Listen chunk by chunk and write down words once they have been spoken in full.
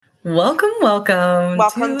Welcome, welcome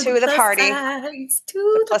Welcome to the party. sides,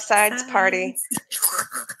 The plus sides party.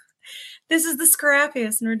 This is the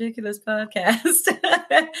scrappiest and ridiculous podcast.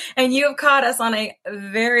 And you have caught us on a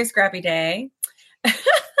very scrappy day.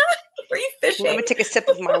 Were you fishing? Let me take a sip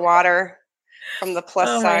of my water from the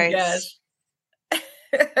plus sides.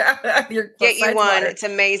 Get you one. Water. It's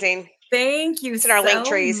amazing. Thank you it's in our link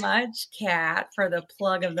trees. Much, Kat, for the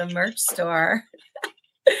plug of the merch store.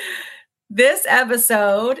 This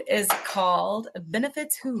episode is called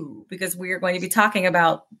Benefits Who, because we are going to be talking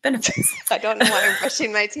about benefits. I don't know why I'm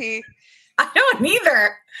brushing my teeth. I don't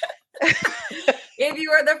either. If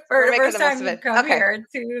you are the first time you've come here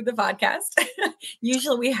to the podcast,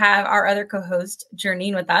 usually we have our other co-host,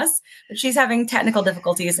 Janine, with us, but she's having technical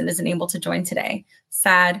difficulties and isn't able to join today.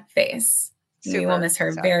 Sad face. We will miss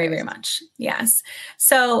her very, very much. Yes.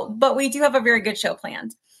 So, but we do have a very good show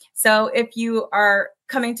planned. So if you are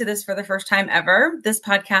coming to this for the first time ever, this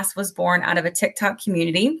podcast was born out of a TikTok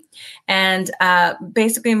community and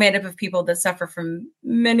basically made up of people that suffer from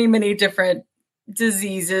many, many different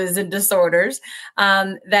diseases and disorders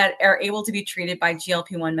that are able to be treated by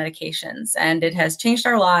GLP-1 medications. And it has changed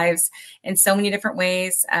our lives in so many different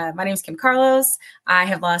ways. My name is Kim Carlos. I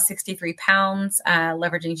have lost 63 pounds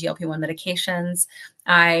leveraging GLP-1 medications.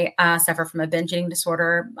 I suffer from a binge eating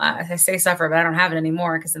disorder. I say suffer, but I don't have it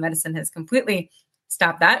anymore because the medicine has completely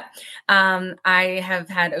stopped that. I have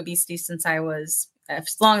had obesity since I was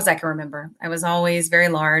as long as I can remember. I was always very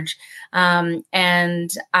large. And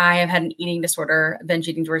I have had an eating disorder, binge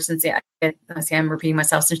eating disorder since I'm repeating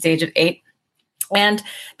myself since the age of 8. And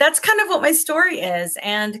that's kind of what my story is.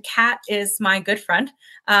 And Kat is my good friend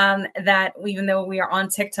that even though we are on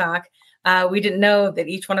TikTok, we didn't know that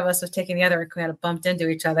each one of us was taking the other. We kind of bumped into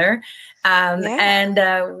each other.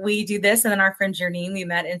 And we do this. And then our friend Janine, we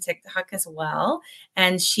met in TikTok as well.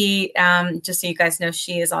 And she, just so you guys know,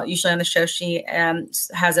 she is usually on the show. She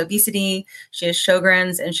has obesity. She has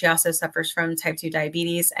Sjogren's, and she also suffers from type 2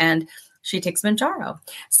 diabetes. And she takes Mounjaro.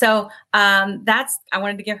 So I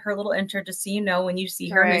wanted to give her a little intro just so you know when you see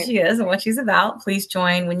her who she is and what she's about. Please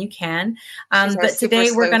join when you can. But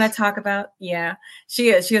today we're going to talk about, she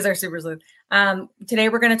is our super sleuth. Today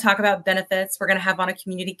we're going to talk about benefits. We're going to have on a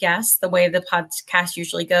community guest. The way the podcast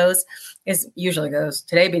usually goes.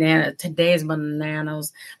 Today's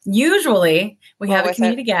bananas. Usually we have a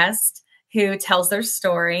community guest who tells their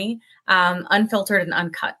story, unfiltered and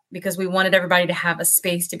uncut, because we wanted everybody to have a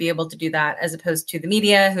space to be able to do that, as opposed to the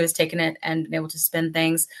media who has taken it and been able to spin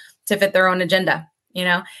things to fit their own agenda,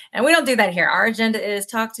 and we don't do that here. Our agenda is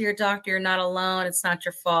talk to your doctor. You're not alone. It's not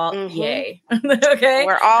your fault. Mm-hmm. Yay. Okay.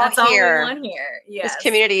 We're all That's here. All we want here. Yes. This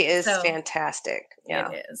community is fantastic. Yeah.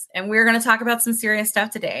 It is. And we're going to talk about some serious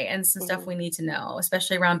stuff today and some stuff we need to know,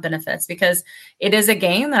 especially around benefits, because it is a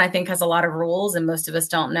game that I think has a lot of rules and most of us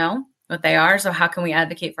don't know what they are. So how can we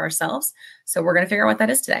advocate for ourselves? So we're going to figure out what that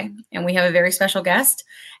is today. And we have a very special guest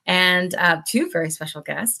and two very special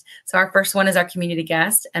guests. So our first one is our community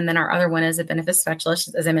guest. And then our other one is a benefits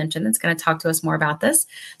specialist, as I mentioned, that's going to talk to us more about this.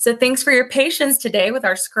 So thanks for your patience today with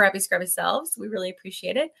our scrubby selves. We really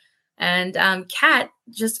appreciate it. And Kat,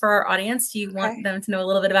 just for our audience, do you want them to know a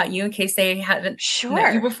little bit about you in case they haven't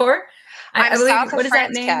met you before? I'm South of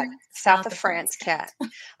France Kat. South of France Kat.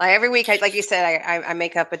 Like every week, like you said, I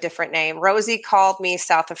make up a different name. Rosie called me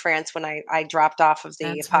South of France when I dropped off of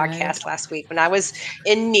the podcast last week when I was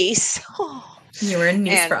in Nice. You were in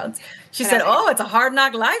Nice, France. She said, it's a hard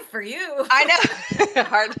knock life for you. I know.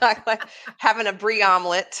 Hard knock life. Having a brie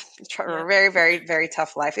omelet. A very, very, very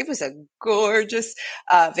tough life. It was a gorgeous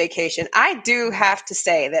vacation. I do have to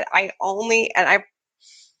say that I only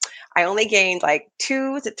gained like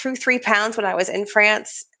 2 to 3 pounds when I was in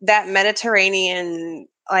France. That Mediterranean,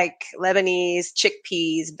 like Lebanese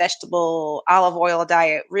chickpeas, vegetable, olive oil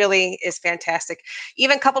diet really is fantastic.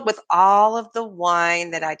 Even coupled with all of the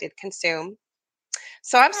wine that I did consume.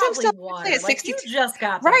 So I'm still water. At 62. You just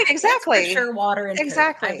got right, exactly. For sure, water and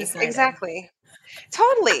exactly.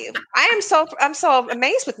 Totally. I'm so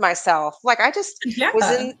amazed with myself. Like I just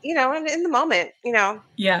was in the moment.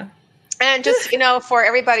 Yeah. And just, for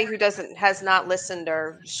everybody who has not listened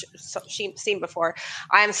or seen before,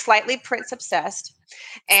 I am slightly Prince obsessed.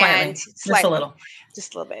 And slightly.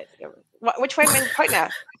 Just a little bit. Which way am I pointing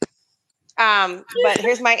at? But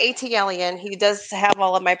here's my ATLian. He does have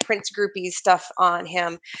all of my Prince groupie stuff on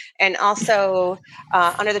him. And also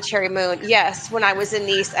Under the Cherry Moon. Yes, when I was in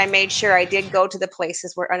Nice, I made sure I did go to the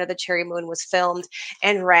places where Under the Cherry Moon was filmed.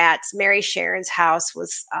 And Rats, Mary Sharon's house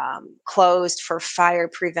was closed for fire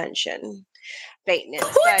prevention. Maintenance.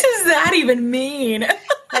 What does that even mean?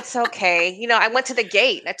 That's okay. I went to the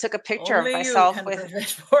gate. I took a picture of myself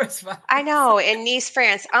I know, in Nice,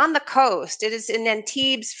 France, on the coast. It is in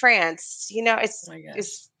Antibes, France. But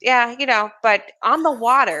on the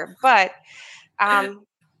water. But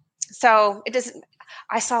so it doesn't.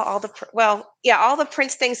 I saw all the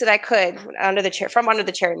Prince things that I could under the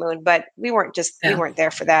cherry moon. But we weren't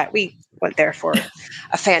there for that. We went there for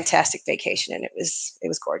a fantastic vacation, and it was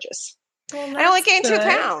gorgeous. Well, I only gained 2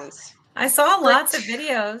 pounds. I saw lots of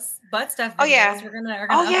videos, butt stuff. Videos. Oh yeah, we're gonna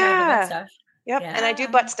upload the butt stuff. Yep, yeah. And I do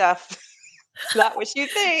butt stuff. Not what you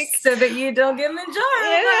think. So that you don't get Mounjaro.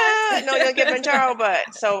 Yeah, no, you'll get Mounjaro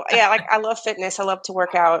butt. So yeah, I love fitness. I love to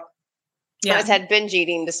work out. Yeah. I just had binge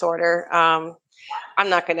eating disorder. I'm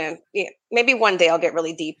not gonna. Maybe one day I'll get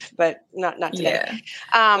really deep, but not today.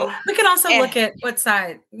 Yeah. We can also look at what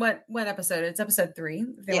episode. It's episode 3. If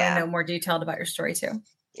you want to know more detailed about your story too.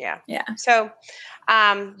 Yeah. So,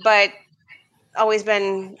 but always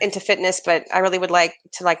been into fitness, but I really would like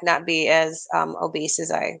to not be as obese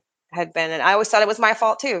as I had been. And I always thought it was my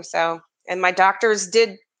fault too. So, and my doctors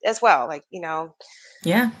did as well.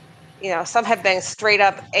 Some have been straight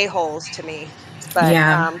up a-holes to me,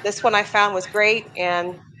 but this one I found was great.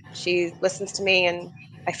 And she listens to me and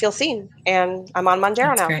I feel seen, and I'm on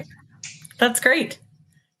Mounjaro now. Great. That's great.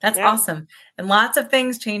 That's awesome. And lots of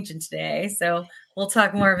things changing today. So we'll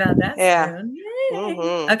talk more about that soon.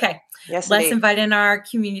 Mm-hmm. Okay. Yes, let's invite in our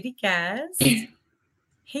community guest. Hey,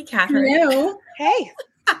 Catherine. Hello. Hey.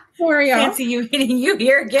 How are y'all? Fancy you meeting you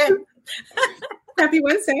here again. Happy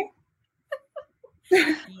Wednesday.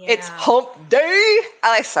 It's hump day.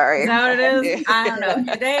 Sorry. Is that what it is? I don't know.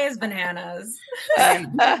 Today is bananas.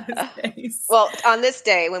 Well, on this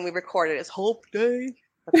day when we recorded, it's hump day.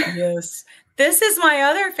 Okay. Yes. This is my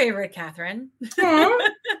other favorite, Catherine. Aww,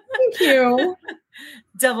 thank you.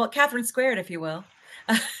 Double Catherine squared, if you will.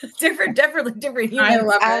 different. I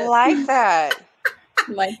love it. I like that.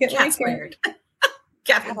 Like it. Cat squared.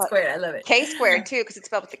 Catherine squared. I love it. K squared too, because it's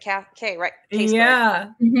spelled with the K, right? K squared.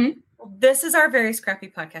 Yeah. Mm-hmm. This is our very scrappy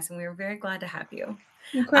podcast, and we are very glad to have you.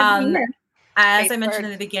 As I mentioned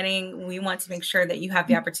in the beginning, we want to make sure that you have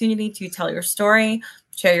the opportunity to tell your story,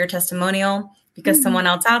 share your testimonial, because someone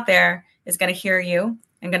else out there is going to hear you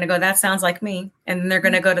and going to go, that sounds like me. And then they're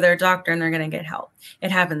going to go to their doctor and they're going to get help.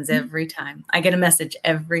 It happens every time. I get a message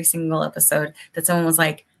every single episode that someone was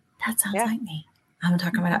like, that sounds like me. I'm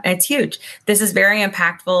talking about it. It's huge. This is very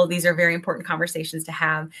impactful. These are very important conversations to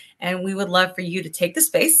have. And we would love for you to take the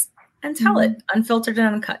space and tell it unfiltered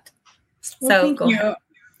and uncut. Well,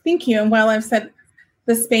 thank you. And while I've said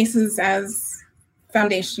the space is as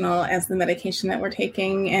foundational as the medication that we're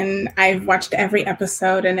taking, and I've watched every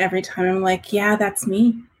episode, and every time I'm like, yeah, that's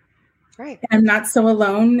me. Right. I'm not so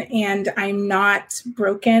alone, and I'm not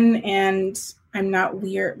broken, and I'm not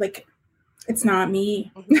weird. Like, it's not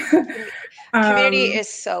me. Community is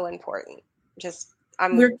so important.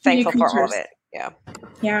 I'm thankful for all of it.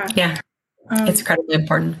 Yeah. It's incredibly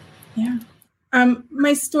important. Yeah.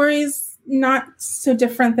 My story's not so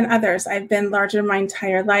different than others. I've been larger my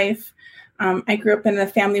entire life. I grew up in a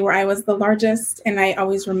family where I was the largest, and I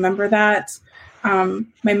always remember that.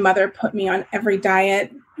 My mother put me on every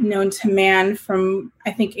diet known to man from,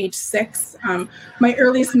 I think, age 6. My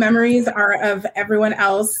earliest memories are of everyone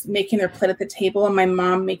else making their plate at the table and my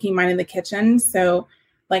mom making mine in the kitchen. So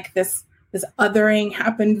like this othering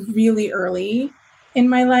happened really early in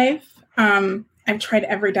my life. I've tried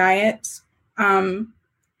every diet, and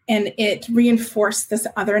it reinforced this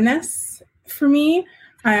otherness for me.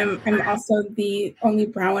 I'm also the only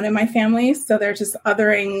brown one in my family, so they're just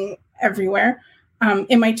othering everywhere.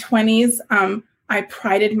 In my 20s, I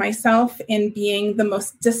prided myself in being the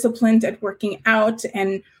most disciplined at working out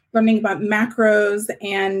and learning about macros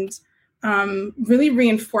and really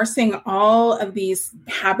reinforcing all of these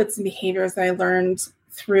habits and behaviors that I learned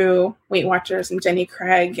through Weight Watchers and Jenny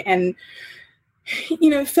Craig and,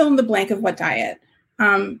 fill in the blank of what diet.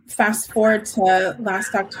 Fast forward to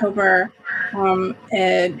last October,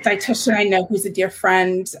 a dietitian I know who's a dear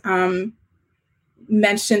friend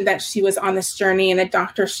mentioned that she was on this journey, and a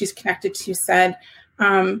doctor she's connected to said,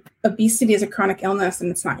 obesity is a chronic illness and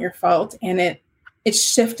it's not your fault. And it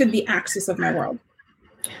shifted the axis of my world.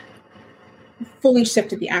 Fully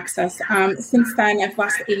shifted the axis. Since then, I've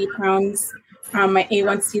lost 80 pounds. My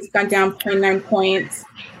A1C has gone down 0.9 points.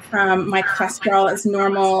 My cholesterol is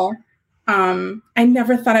normal. I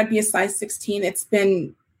never thought I'd be a size 16. It's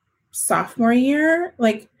been sophomore year.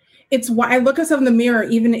 Like, it's why I look myself in the mirror,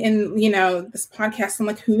 even in, this podcast. I'm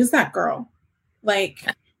like, who is that girl? Like,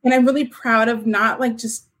 and I'm really proud of not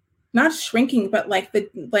shrinking, but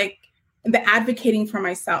the advocating for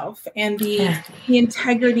myself and the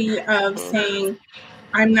integrity of saying,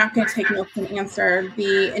 I'm not going to take no for an answer.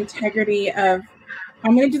 The integrity of,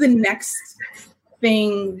 I'm going to do the next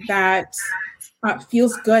thing that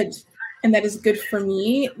feels good and that is good for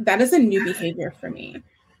me. That is a new behavior for me.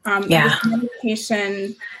 This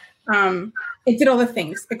medication, it did all the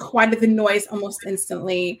things. It quieted the noise almost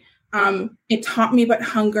instantly. It taught me about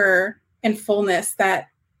hunger and fullness that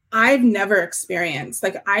I've never experienced.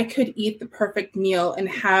 Like, I could eat the perfect meal and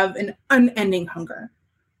have an unending hunger.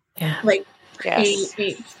 Yeah. Like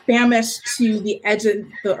a famish to the edge of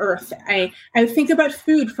the earth. I think about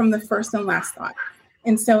food from the first and last thought.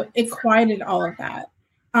 And so it quieted all of that.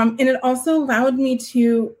 And it also allowed me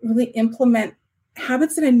to really implement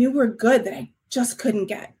habits that I knew were good that I just couldn't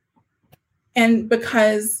get. And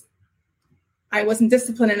because I wasn't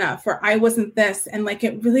disciplined enough, or I wasn't this, and like,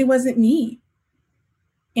 it really wasn't me.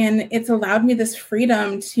 And it's allowed me this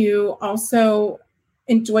freedom to also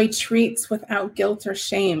enjoy treats without guilt or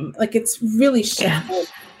shame. Like, it's really shifted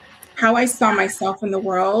how I saw myself in the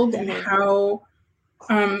world and how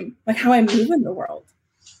I move in the world.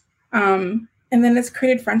 And then it's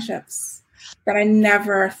created friendships that I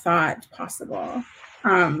never thought possible.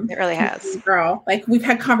 It really has. Girl, like, we've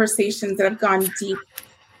had conversations that have gone deep.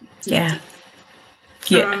 That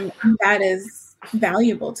is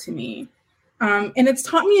valuable to me. And it's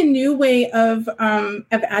taught me a new way of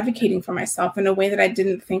advocating for myself in a way that I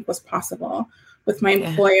didn't think was possible with my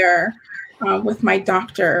employer, with my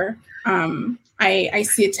doctor. I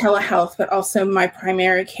see a telehealth, but also my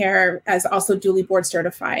primary care as also duly board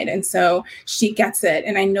certified. And so she gets it.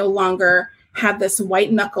 And I no longer have this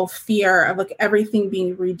white knuckle fear of like everything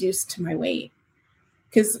being reduced to my weight.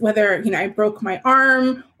 Because whether, I broke my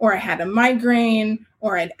arm or I had a migraine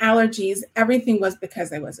or I had allergies, everything was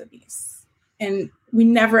because I was obese. And we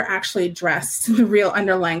never actually addressed the real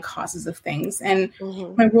underlying causes of things. And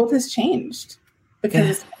my world has changed because of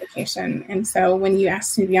this medication. And so when you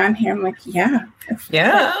asked me to be on here, I'm like,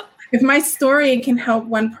 if my story can help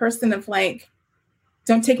one person of like,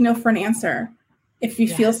 don't take no for an answer. If you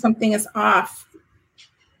feel something is off,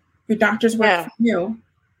 your doctor's work for you.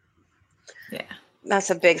 Yeah.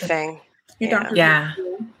 That's a big thing. Your doctor's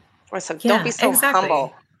work for you. Don't be so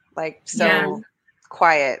humble. Like, so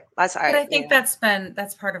quiet. But I think that's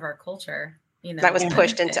part of our culture. That was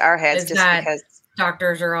pushed into our heads just because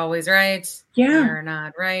doctors are always right. They're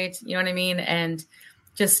not right. You know what I mean? And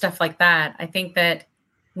just stuff like that. I think that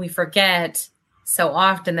we forget so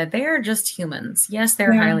often that they are just humans. Yes,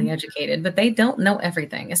 they're highly educated, but they don't know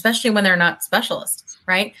everything, especially when they're not specialists,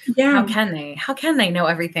 right? Yeah. How can they know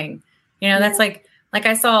everything? That's like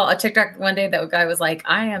I saw a TikTok one day that a guy was like,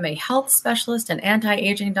 I am a health specialist, an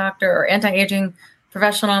anti-aging doctor or anti-aging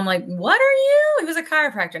professional. I'm like, what are you? He was a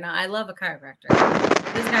chiropractor. Now, I love a chiropractor.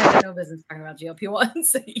 This guy has no business talking about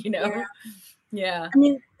GLP-1s, Yeah. I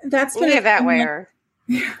mean, that's been that way,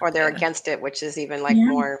 or they're against it, which is even like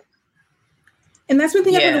more. And that's one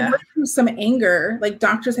thing I've had to work through some anger. Like,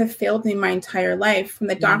 doctors have failed me my entire life. From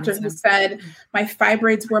the doctors who said my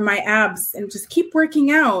fibroids were my abs and just keep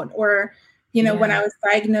working out. Or, when I was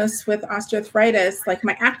diagnosed with osteoarthritis, like,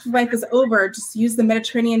 my active life is over. Just use the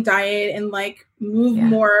Mediterranean diet and like move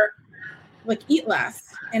more, like eat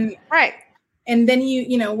less. And And then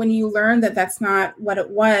when you learn that that's not what it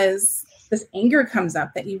was, this anger comes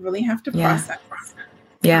up that you really have to process.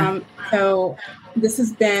 So this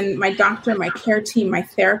has been my doctor, my care team, my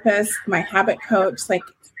therapist, my habit coach. Like,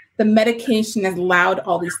 the medication has allowed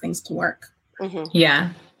all these things to work.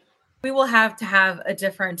 We will have to have a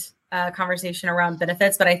different conversation around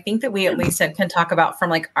benefits, but I think that we at least can talk about from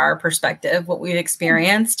like our perspective, what we've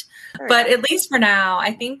experienced. But at least for now,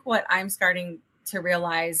 I think what I'm starting to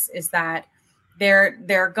realize is that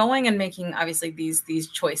they're going and making obviously these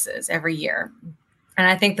choices every year. And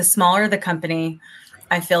I think the smaller the company,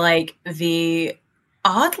 I feel like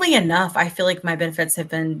oddly enough, I feel like my benefits have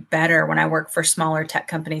been better when I work for smaller tech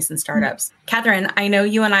companies and startups. Catherine, I know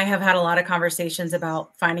you and I have had a lot of conversations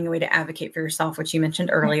about finding a way to advocate for yourself, which you mentioned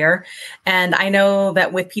earlier. And I know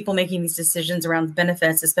that with people making these decisions around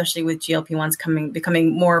benefits, especially with GLP-1s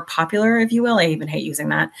becoming more popular, if you will, I even hate using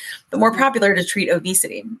that, but more popular to treat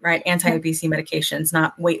obesity, right? Anti-obesity medications,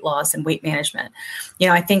 not weight loss and weight management.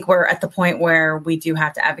 I think we're at the point where we do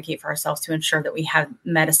have to advocate for ourselves to ensure that we have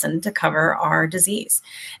medicine to cover our disease.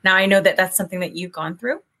 Now, I know that that's something that you've gone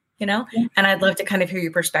through, and I'd love to kind of hear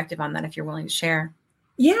your perspective on that if you're willing to share.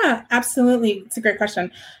 Yeah, absolutely. It's a great question.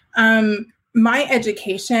 My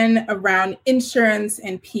education around insurance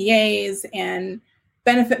and PAs and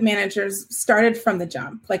benefit managers started from the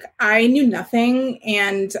jump. Like, I knew nothing,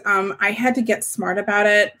 and I had to get smart about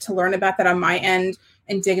it to learn about that on my end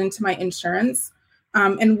and dig into my insurance.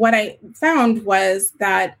 And what I found was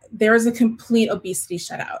that there was a complete obesity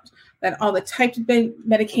shutout, that all the type 2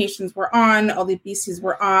 medications were on, all the obesities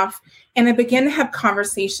were off. And I began to have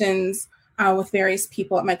conversations with various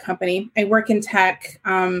people at my company. I work in tech,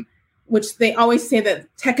 which they always say that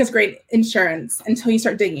tech is great insurance until you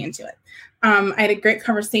start digging into it. I had a great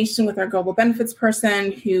conversation with our global benefits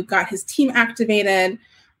person who got his team activated.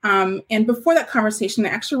 And before that conversation, I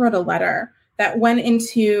actually wrote a letter that went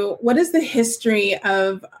into what is the history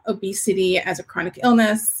of obesity as a chronic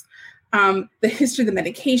illness, the history of the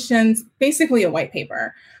medications, basically a white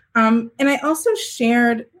paper. And I also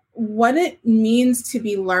shared what it means to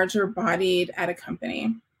be larger bodied at a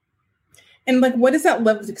company. And like, what is that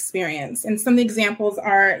lived experience? And some of the examples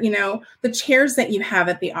are, the chairs that you have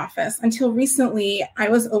at the office. Until recently, I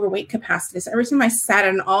was overweight capacity. So every time I sat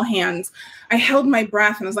at an all hands, I held my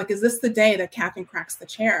breath and I was like, is this the day that Catherine cracks the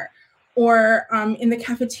chair? Or in the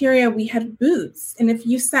cafeteria, we had booths. And if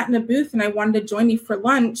you sat in a booth and I wanted to join you for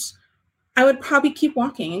lunch, I would probably keep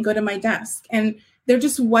walking and go to my desk. And there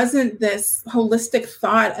just wasn't this holistic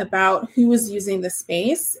thought about who was using the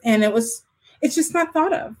space. And it's just not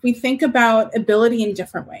thought of. We think about ability in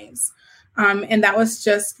different ways. And that was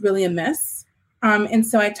just really a miss. And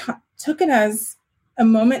so I took it as a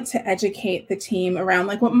moment to educate the team around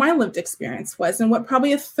like what my lived experience was and what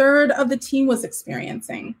probably a third of the team was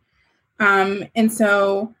experiencing. And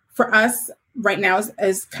so for us right now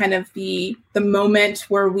is kind of the moment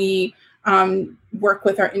where we work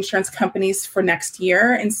with our insurance companies for next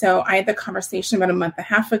year. And so I had the conversation about a month and a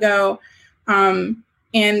half ago. And,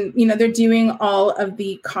 they're doing all of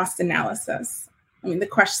the cost analysis. I mean, the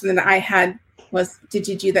question that I had was, did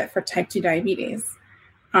you do that for type 2 diabetes?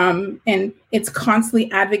 And it's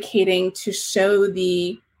constantly advocating to show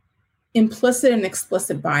the implicit and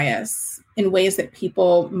explicit bias in ways that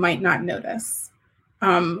people might not notice,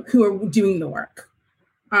 who are doing the work.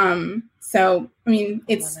 So, I mean,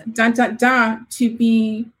 it's to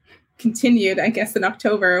be continued, I guess, in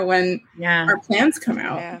October when our plans come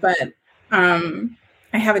out. Yeah. But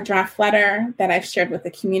I have a draft letter that I've shared with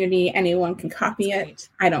the community. Anyone can copy it.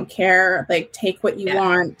 I don't care. Like, take what you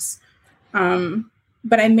want.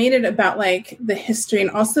 But I made it about like the history and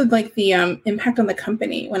also like the impact on the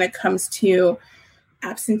company when it comes to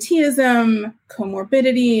absenteeism,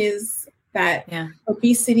 comorbidities, that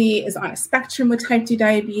obesity is on a spectrum with type 2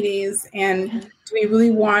 diabetes. And do we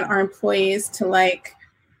really want our employees to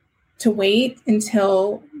wait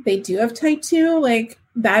until they do have type 2? Like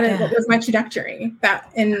that was my trajectory.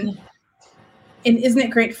 And isn't it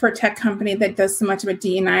great for a tech company that does so much of a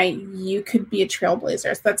D&I? You could be a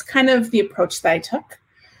trailblazer. So that's kind of the approach that I took.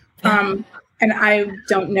 And I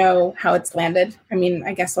don't know how it's landed. I mean,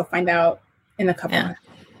 I guess I'll find out in a couple months.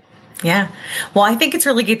 Yeah. Well, I think it's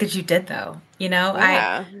really good that you did, though.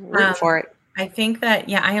 Root for it. I think that,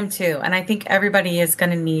 I am too. And I think everybody is going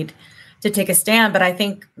to need to take a stand. But I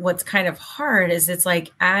think what's kind of hard is it's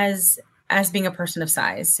like, as being a person of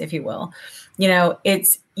size, if you will,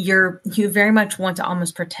 you very much want to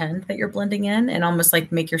almost pretend that you're blending in and almost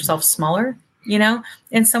like make yourself smaller,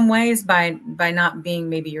 in some ways by not being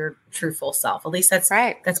maybe your true full self. At least that's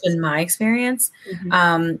been my experience.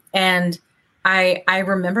 Mm-hmm. And I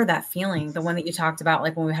remember that feeling, the one that you talked about,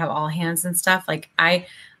 like when we have all hands and stuff. Like I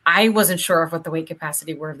wasn't sure of what the weight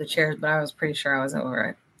capacity were of the chairs, but I was pretty sure I was over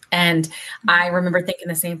it. And I remember thinking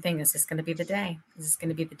the same thing. Is this going to be the day? Is this going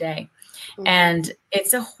to be the day? Mm-hmm. And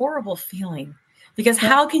it's a horrible feeling because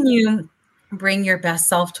how can you bring your best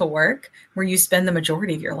self to work where you spend the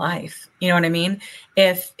majority of your life? You know what I mean?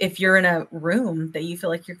 If you're in a room that you feel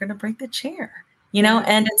like you're going to break the chair,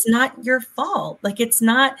 and it's not your fault. Like it's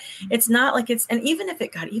not like it's, and even if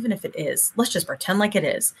it is, let's just pretend like it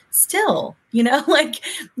is still, like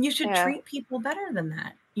you should treat people better than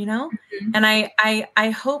that, Mm-hmm. And I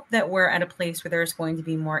hope that we're at a place where there's going to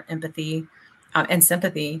be more empathy and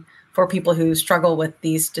sympathy for people who struggle with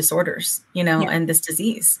these disorders, and this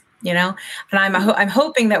disease, and I'm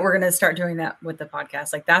hoping that we're going to start doing that with the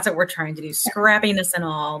podcast. Like that's what we're trying to do, scrappiness and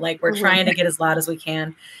all. Like we're trying to get as loud as we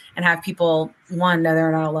can and have people, one, know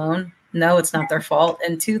they're not alone. No, it's not their fault.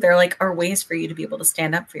 And two, there are ways for you to be able to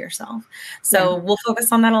stand up for yourself. So we'll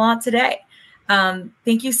focus on that a lot today.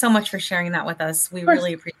 Thank you so much for sharing that with us. We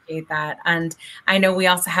really appreciate that. And I know we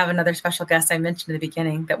also have another special guest I mentioned at the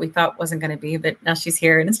beginning that we thought wasn't going to be, but now she's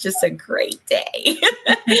here and it's just a great day.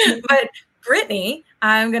 But Brittany,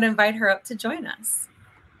 I'm going to invite her up to join us.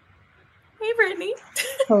 Hey, Brittany.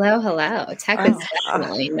 Hello. Tech is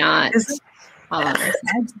definitely not all on our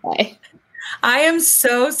side today. I am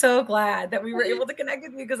so glad that we were able to connect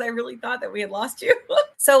with you because I really thought that we had lost you.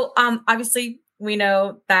 So obviously we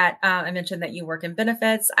know that I mentioned that you work in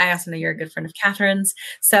benefits. I also know you're a good friend of Catherine's.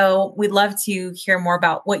 So we'd love to hear more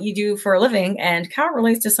about what you do for a living and how it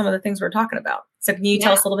relates to some of the things we're talking about. So can you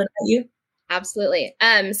tell us a little bit about you? Absolutely.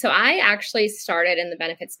 So I actually started in the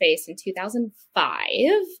benefit space in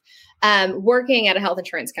 2005, working at a health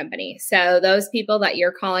insurance company. So those people that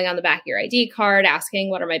you're calling on the back of your ID card, asking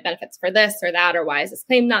what are my benefits for this or that, or why is this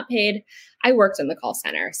claim not paid? I worked in the call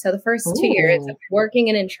center. So the first 2 years of working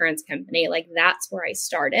in an insurance company, like that's where I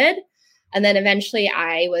started. And then eventually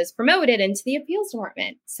I was promoted into the appeals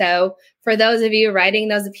department. So for those of you writing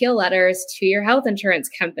those appeal letters to your health insurance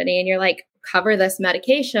company and you're like, cover this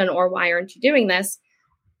medication, or why aren't you doing this?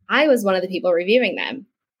 I was one of the people reviewing them.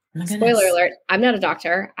 Spoiler alert, I'm not a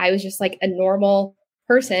doctor. I was just like a normal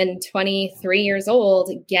person, 23 years old,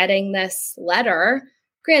 getting this letter.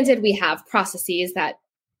 Granted, we have processes that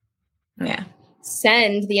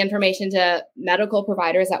send the information to medical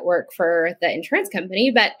providers that work for the insurance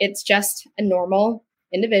company, but it's just a normal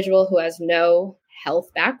individual who has no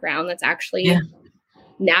health background that's actually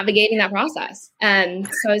navigating that process. So I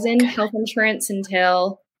was in health insurance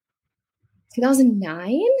until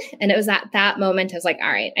 2009. And it was at that moment, I was like,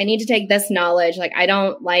 all right, I need to take this knowledge. Like, I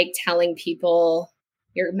don't like telling people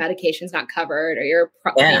your medication's not covered or your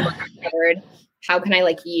claim not covered. How can I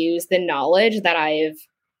like use the knowledge that I've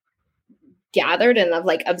gathered and I've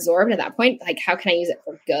like absorbed at that point? Like, how can I use it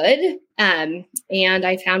for good? And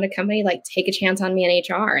I found a company like take a chance on me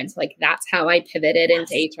in HR. And so like, that's how I pivoted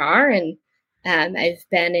into HR. And I've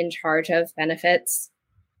been in charge of benefits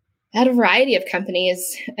at a variety of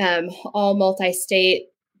companies, all multi-state,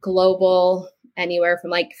 global, anywhere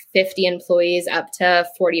from like 50 employees up to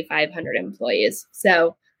 4,500 employees.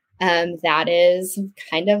 So that is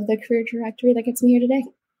kind of the career trajectory that gets me here today.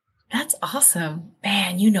 That's awesome.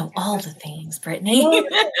 Man, you know all the things, Brittany.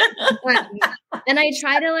 And I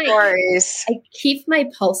try to I keep my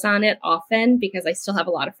pulse on it often because I still have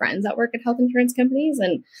a lot of friends that work at health insurance companies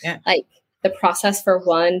and like the process for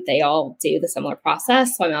one, they all do the similar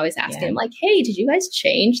process. So I'm always asking them like, hey, did you guys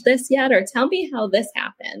change this yet? Or tell me how this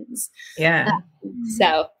happens. Yeah.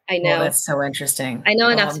 So I know. That's so interesting. I know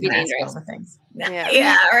enough to be dangerous.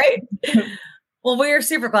 Yeah. Right. Well, we're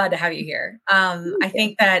super glad to have you here. I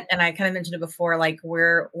think that, and I kind of mentioned it before, like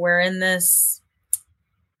we're in this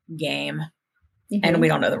game and we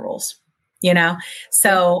don't know the rules, you know?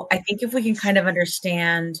 So I think if we can kind of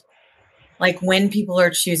understand like when people are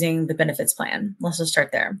choosing the benefits plan, let's just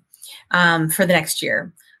start there, for the next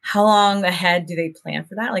year, how long ahead do they plan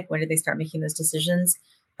for that? Like when do they start making those decisions?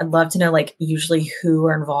 I'd love to know like usually who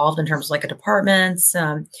are involved in terms of like a departments.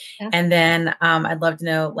 And then I'd love to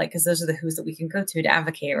know like, cause those are the who's that we can go to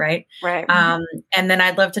advocate. Right. Right. And then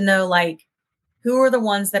I'd love to know like, who are the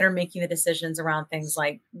ones that are making the decisions around things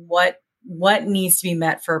like what needs to be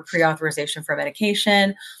met for pre-authorization for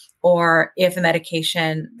medication, or if a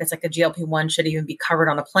medication that's like a GLP-1 should even be covered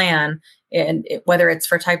on a plan, and whether it's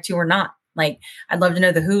for type 2 or not. Like, I'd love to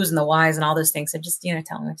know the who's and the whys and all those things. So just,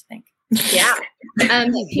 tell me what to think. Yeah.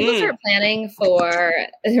 People start planning for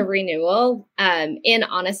the renewal. And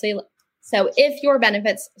honestly, so if your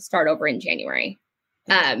benefits start over in January,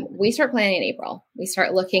 we start planning in April. We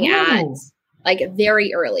start looking at like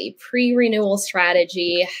very early pre-renewal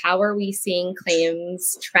strategy. How are we seeing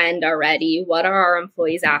claims trend already? What are our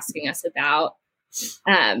employees asking us about?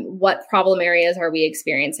 What problem areas are we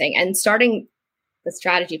experiencing? And starting the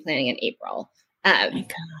strategy planning in April.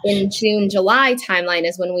 In June, July timeline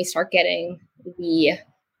is when we start getting the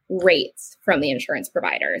rates from the insurance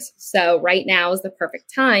providers. So right now is the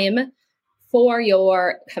perfect time for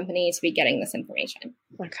your company to be getting this information.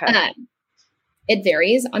 Okay. It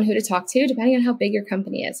varies on who to talk to, depending on how big your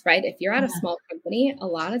company is, right? If you're at a small company, a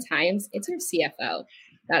lot of times it's your CFO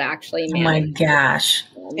that actually manages. Oh my gosh.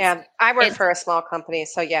 Yeah. I work for a small company.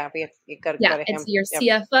 So you got to go to him. It's your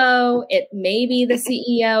CFO. It may be the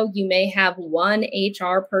CEO. You may have one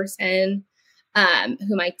HR person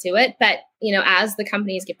who might do it. But, as the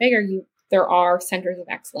companies get bigger, there are centers of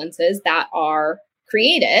excellences that are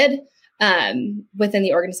created within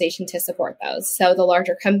the organization to support those. So the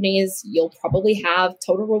larger companies, you'll probably have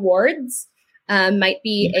total rewards, might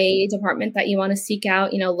be a department that you want to seek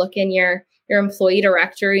out, look in your employee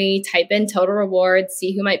directory, type in total rewards,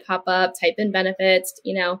 see who might pop up, type in benefits.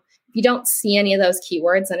 If you don't see any of those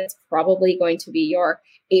keywords, then it's probably going to be your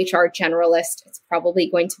HR generalist. It's probably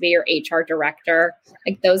going to be your HR director.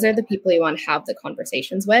 Like those are the people you want to have the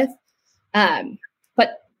conversations with.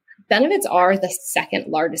 But benefits are the second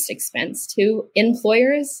largest expense to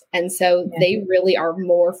employers. And so they really are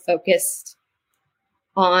more focused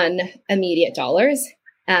on immediate dollars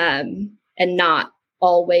and not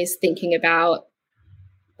always thinking about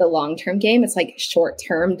the long-term game. It's like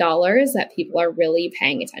short-term dollars that people are really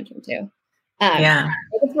paying attention to.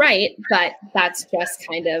 It's right, but that's just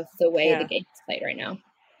kind of the way the game is played right now.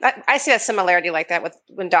 I see a similarity like that with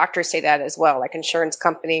when doctors say that as well. Like insurance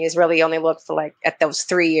companies really only look for like at those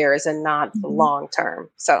 3 years and not the long term.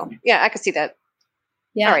 So I could see that.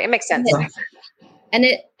 Yeah. All right. It makes sense. And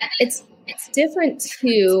it's different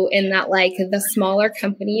too, in that like the smaller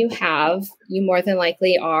company you have, you more than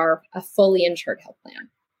likely are a fully insured health plan.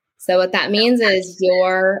 So what that means is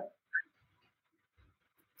your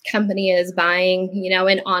company is buying,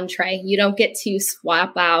 an entree. You don't get to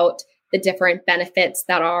swap out the different benefits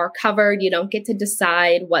that are covered. You don't get to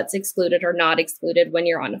decide what's excluded or not excluded when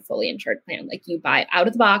you're on a fully insured plan. Like you buy out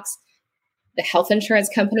of the box. The health insurance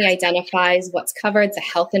company identifies what's covered. The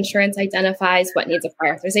health insurance identifies what needs a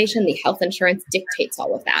prior authorization. The health insurance dictates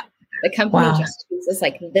all of that. The company just chooses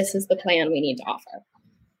like, this is the plan we need to offer.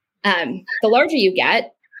 The larger you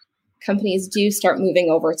get, companies do start moving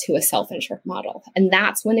over to a self-insured model. And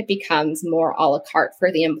that's when it becomes more a la carte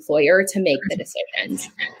for the employer to make the decisions.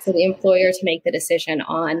 So the employer to make the decision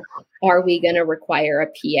on, are we going to require a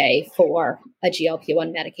PA for a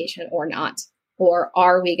GLP-1 medication or not? Or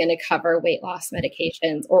are we going to cover weight loss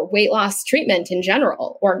medications or weight loss treatment in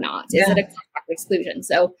general or not? Is it a contract exclusion?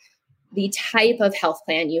 So the type of health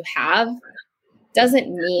plan you have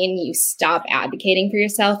doesn't mean you stop advocating for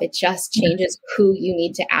yourself. It just changes who you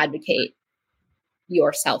need to advocate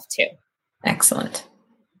yourself to. Excellent.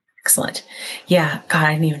 Yeah. God,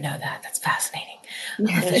 I didn't even know that. That's fascinating.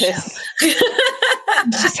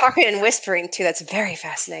 She's talking and whispering too. That's very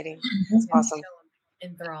fascinating. That's awesome.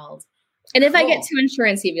 Enthralled. And if I get too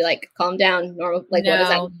insurance, you'd be like, calm down. Normal, like, what does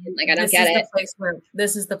that mean? Like, I don't get it.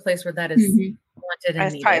 This is the place where that is wanted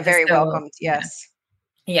and needed. Probably very welcomed. Yes.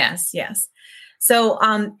 So,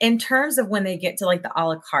 in terms of when they get to like the a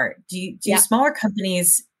la carte, do smaller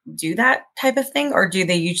companies do that type of thing, or do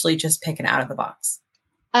they usually just pick it out of the box?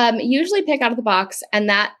 Usually pick out of the box, and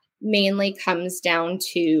that mainly comes down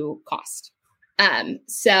to cost.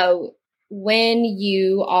 So when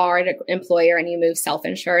you are an employer and you move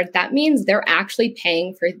self-insured, that means they're actually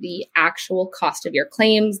paying for the actual cost of your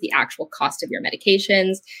claims, the actual cost of your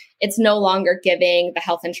medications. It's no longer giving the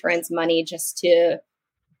health insurance money just to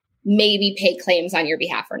maybe pay claims on your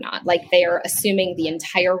behalf or not. Like they are assuming the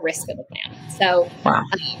entire risk of the plan. So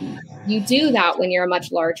you do that when you're a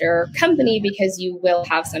much larger company, because you will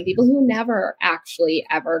have some people who never actually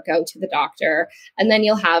ever go to the doctor. And then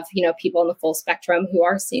you'll have, people in the full spectrum who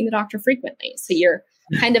are seeing the doctor frequently. So you're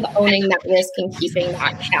kind of owning that risk and keeping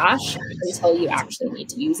that cash until you actually need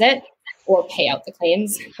to use it or pay out the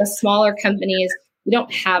claims. The smaller companies, you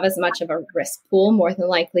don't have as much of a risk pool. More than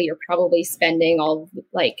likely, you're probably spending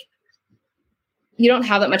you don't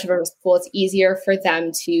have that much of a risk pool. It's easier for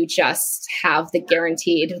them to just have the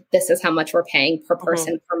guaranteed, this is how much we're paying per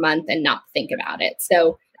person per month, and not think about it.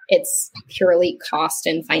 So it's purely cost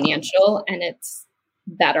and financial, and it's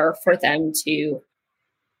better for them to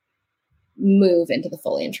move into the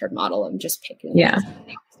fully insured model and just picking. Yeah.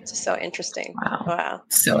 It's just so interesting. Wow.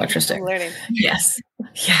 So interesting. I'm learning. Yes.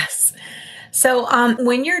 So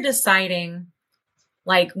when you're deciding,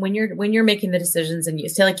 like when you're making the decisions and you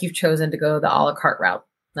say like you've chosen to go the a la carte route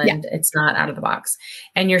and it's not out of the box,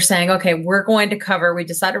 and you're saying, okay, we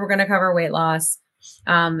decided we're going to cover weight loss,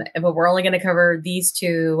 but we're only going to cover these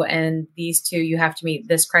two, and these two, you have to meet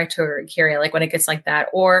this criteria. Like when it gets like that,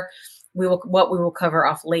 or we will cover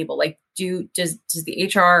off label. Like does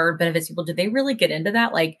the HR or benefits people, do they really get into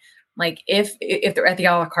that? Like if they're at the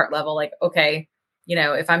a la carte level, like, okay,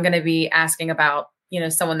 if I'm going to be asking about,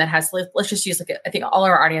 someone that has, let's just use I think all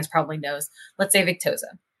our audience probably knows, let's say Victoza,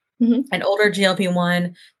 an older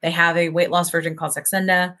GLP-1, they have a weight loss version called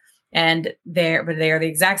Saxenda, and they are the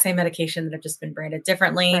exact same medication that have just been branded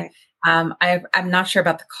differently. Right. I'm not sure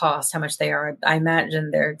about the cost, how much they are. I imagine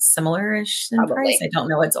they're similar-ish in price. I don't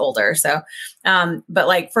know. It's older. So, but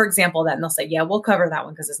like, for example, and they'll say, yeah, we'll cover that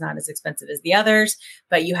one because it's not as expensive as the others,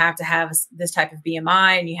 but you have to have this type of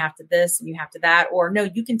BMI, and you have to this, and you have to that, or no,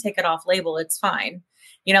 you can take it off label. It's fine.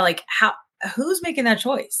 Who's making that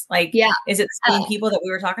choice? Like, is it the same people that we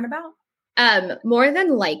were talking about? More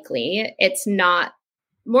than likely, it's not.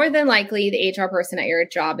 More than likely, the HR person at your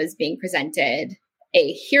job is being presented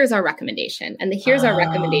here's our recommendation, and the here's our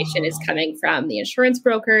recommendation is coming from the insurance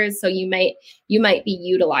brokers. So you might be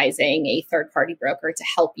utilizing a third-party broker to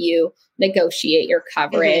help you negotiate your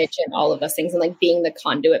coverage and all of those things, and like being the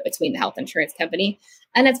conduit between the health insurance company.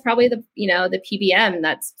 And it's probably the PBM,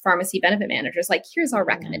 that's pharmacy benefit managers, like, here's our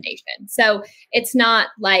recommendation. So it's not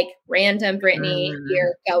like random, Brittany,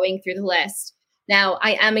 you're going through the list. Now,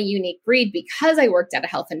 I am a unique breed because I worked at a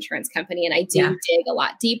health insurance company, and I do dig a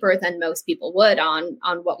lot deeper than most people would on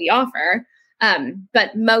what we offer.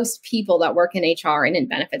 But most people that work in HR and in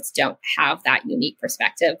benefits don't have that unique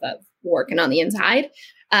perspective of working on the inside.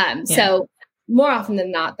 So more often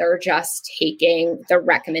than not, they're just taking the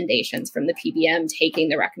recommendations from the PBM, taking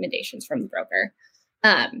the recommendations from the broker.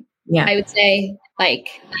 I would say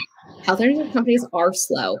health insurance companies are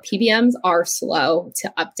slow. PBMs are slow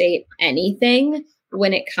to update anything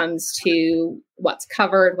when it comes to what's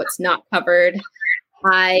covered, what's not covered.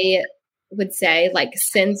 I would say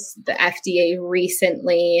since the FDA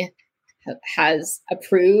recently has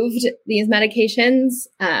approved these medications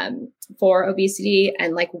for obesity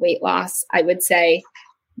and weight loss, I would say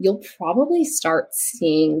you'll probably start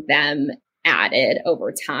seeing them added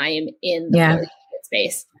over time in the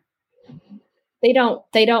space. They don't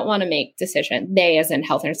want to make decisions. They, as in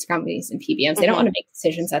health insurance companies and PBMs, they don't want to make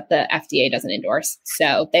decisions that the FDA doesn't endorse.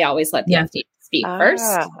 So they always let the FDA speak first.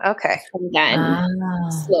 Okay. And then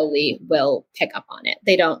slowly will pick up on it.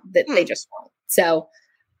 They don't, they just won't. So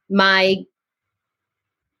my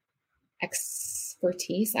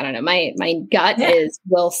expertise, I don't know, my gut is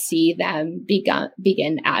we'll see them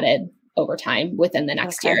begin added over time within the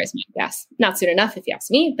next year is my guess. Not soon enough if you ask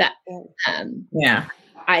me, but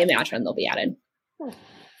I imagine they'll be added.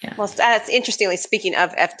 Yeah. Well, that's interestingly, speaking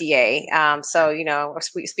of FDA,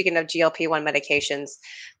 speaking of GLP-1 medications,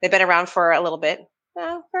 they've been around for a little bit,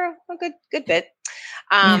 for a good bit,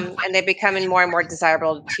 and they're becoming more and more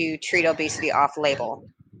desirable to treat obesity off-label.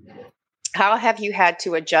 How have you had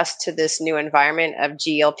to adjust to this new environment of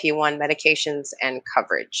GLP-1 medications and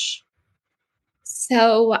coverage?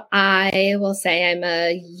 So I will say I'm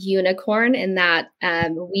a unicorn in that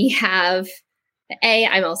we have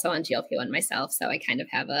I'm also on GLP-1 myself, so I kind of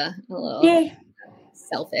have a little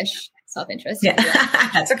self-interest. Yeah,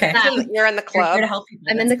 that's okay. You're in the club. You're to help people.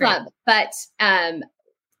 I'm in the club, but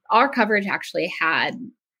our coverage actually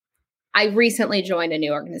I recently joined a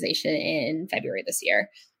new organization in February this year,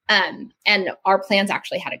 and our plans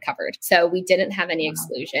actually had it covered. So we didn't have any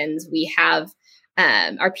exclusions. We have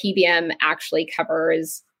our PBM actually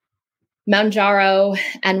covers Mounjaro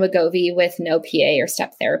and Wegovy with no PA or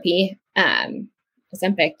step therapy.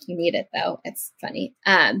 Ozempic, you need it though. It's funny.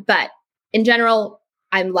 But in general,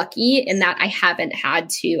 I'm lucky in that I haven't had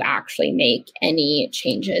to actually make any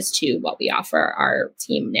changes to what we offer our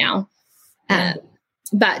team now.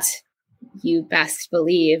 But you best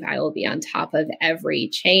believe I will be on top of every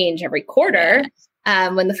change every quarter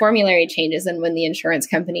when the formulary changes and when the insurance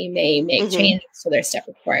company may make changes to their step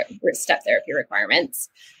therapy requirements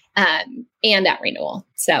and at renewal.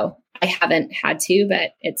 So I haven't had to,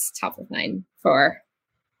 but it's top of mind for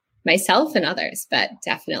myself and others, but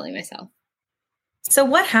definitely myself. So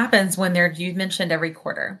what happens when you mentioned every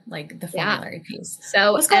quarter, the formulary piece?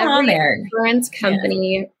 So what's going on there? Insurance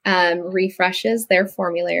company refreshes their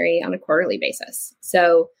formulary on a quarterly basis.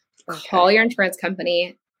 So call your insurance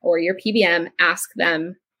company or your PBM, ask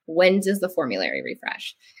them, when does the formulary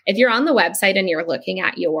refresh? If you're on the website and you're looking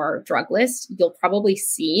at your drug list, you'll probably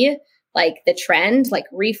see the trend,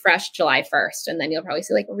 refresh July 1st, and then you'll probably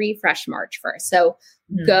see refresh March 1st. So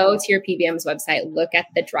go to your PBM's website, look at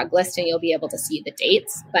the drug list, and you'll be able to see the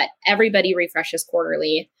dates, but everybody refreshes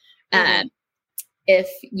quarterly. If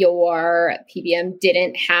your PBM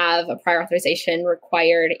didn't have a prior authorization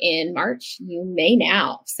required in March, you may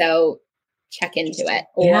now. So check into it.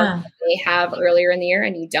 Or they have earlier in the year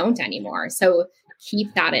and you don't anymore. So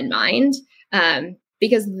keep that in mind.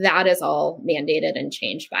 Because that is all mandated and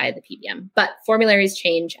changed by the PBM. But formularies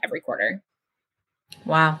change every quarter.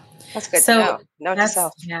 Wow. That's good to know. Note to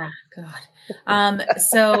self. Yeah, God.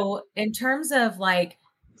 So in terms of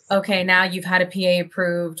okay, now you've had a PA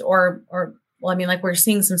approved we're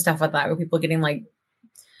seeing some stuff with that where people getting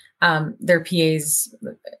their PAs,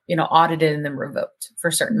 audited and then revoked for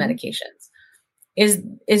certain medications. Is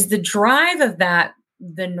the drive of that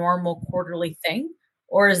the normal quarterly thing?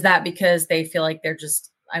 Or is that because they feel like they're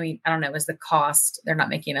just, I don't know, is the cost, they're not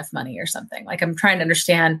making enough money or something? I'm trying to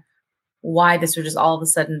understand why this would just all of a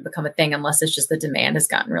sudden become a thing, unless it's just the demand has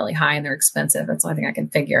gotten really high and they're expensive. That's the only thing I can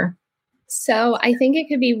figure. So I think it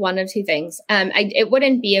could be one of two things. It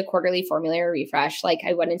wouldn't be a quarterly formulary refresh.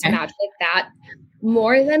 I wouldn't imagine that.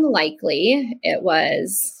 More than likely, it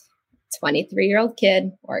was 23-year-old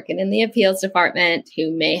kid working in the appeals department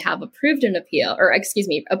who may have approved an appeal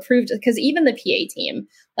approved because even the PA team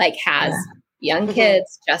has young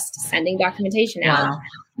kids just sending documentation out,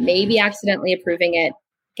 maybe accidentally approving it,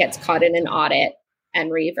 gets caught in an audit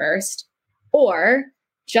and reversed. Or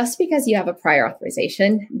just because you have a prior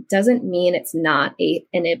authorization doesn't mean it's not a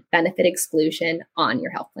benefit exclusion on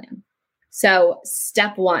your health plan. So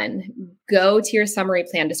step one, go to your summary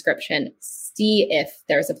plan description, see if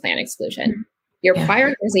there's a plan exclusion. Your prior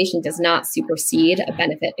authorization does not supersede a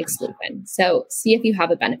benefit exclusion. So see if you have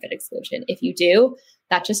a benefit exclusion. If you do,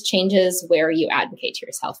 that just changes where you advocate to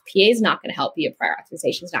yourself. PA is not going to help you. Prior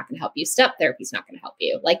authorization is not going to help you. Step therapy is not going to help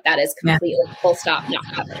you. Like that is completely full stop, not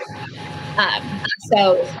covered.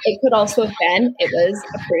 So it could also have been, it was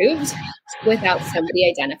approved without somebody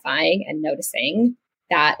identifying and noticing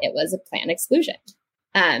that it was a plan exclusion.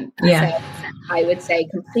 So I would say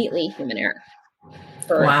completely human error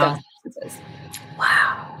for those instances.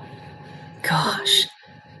 Wow. Gosh.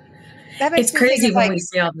 That makes it's crazy when we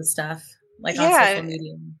see all this stuff on social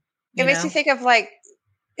media. It makes me think of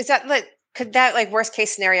is that could that worst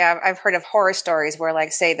case scenario? I've heard of horror stories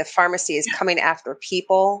where say the pharmacy is coming after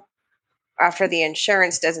people after the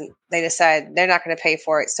insurance they decide they're not going to pay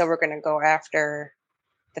for it. So we're going to go after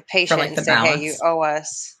the patient and say, balance. Hey, you owe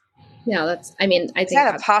us. Yeah, I think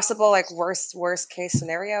that a possible worst case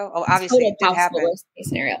scenario? Oh, obviously it did happen. Worst case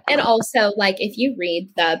scenario. And also if you read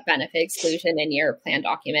the benefit exclusion in your plan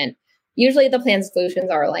document, usually the plan exclusions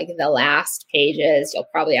are the last pages. You'll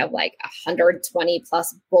probably have 120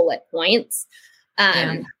 plus bullet points.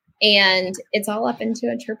 And it's all up into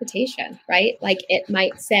interpretation, right? It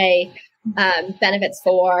might say benefits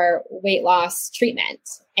for weight loss treatment,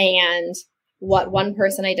 and what one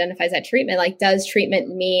person identifies at treatment, does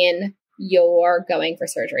treatment mean you're going for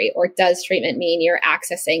surgery, or does treatment mean you're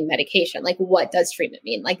accessing medication? What does treatment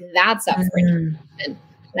mean? That's up for interpretation. And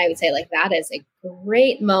I would say that is a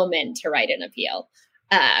great moment to write an appeal.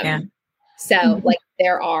 So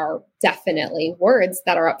there are definitely words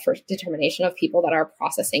that are up for determination of people that are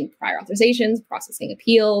processing prior authorizations, processing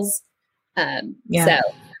appeals. So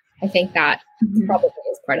I think that probably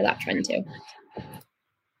is part of that trend too.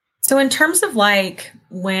 So in terms of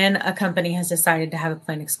when a company has decided to have a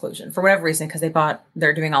plan exclusion for whatever reason, because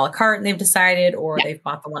they're doing a la carte and they've decided, or they've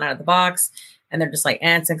bought the one out of the box and they're just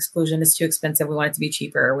it's an exclusion, it's too expensive, we want it to be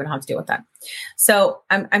cheaper, we don't have to deal with that. So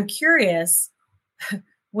I'm curious,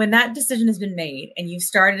 when that decision has been made and you've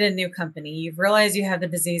started a new company, you've realized you have the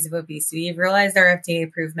disease of obesity, you've realized there are FDA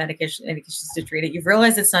approved medications to treat it, you've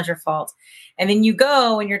realized it's not your fault. And then you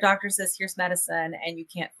go and your doctor says, here's medicine, and you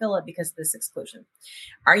can't fill it because of this exclusion.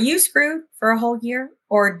 Are you screwed for a whole year?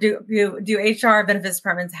 Or do HR benefits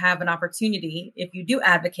departments have an opportunity, if you do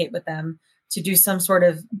advocate with them, to do some sort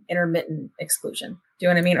of intermittent exclusion? Do you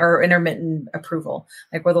know what I mean? Or intermittent approval,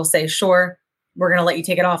 where they'll say, sure, we're going to let you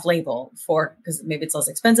take it off label because maybe it's less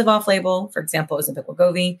expensive off label. For example, Ozempic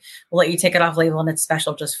Wegovy, we'll let you take it off label and it's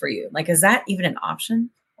special just for you. Is that even an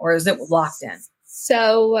option, or is it locked in?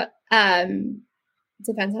 So it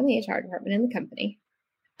depends on the HR department and the company.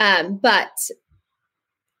 But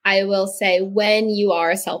I will say, when you are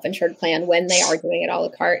a self-insured plan, when they are doing it a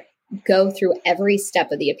la carte, go through every step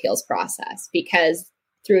of the appeals process, because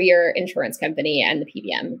through your insurance company and the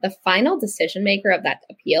PBM, the final decision maker of that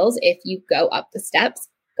appeals, if you go up the steps,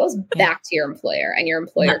 goes back to your employer, and your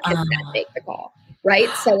employer can then make the call, right?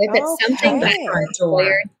 So if it's something that your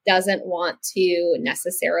employer doesn't want to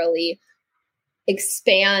necessarily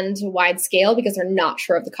expand wide scale because they're not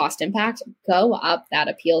sure of the cost impact, go up that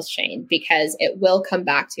appeals chain, because it will come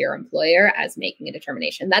back to your employer as making a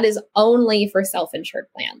determination. That is only for self-insured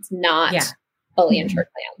plans, not fully insured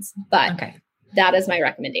plans. But that is my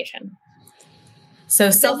recommendation. So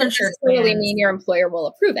self-insured doesn't really mean your employer will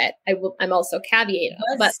approve it. I'm also caveating,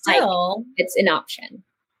 but still, it's an option.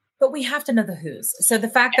 But we have to know the who's. So the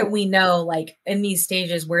fact that we know, in these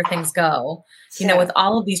stages where things go, you know, with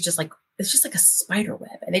all of these, it's just like a spider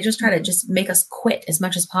web, and they just try to just make us quit as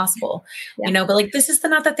much as possible, you know, but this is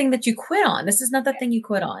not the thing that you quit on. This is not the thing you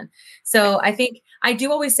quit on. So I think I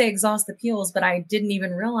do always say exhaust the appeals, but I didn't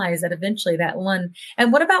even realize that eventually that one.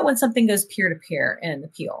 And what about when something goes peer to peer in an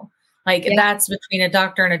appeal? That's between a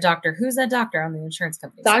doctor and a doctor. Who's that doctor on the insurance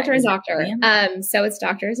company? Doctor and doctor. So it's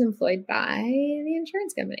doctors employed by the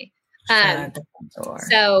insurance company.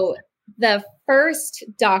 So the first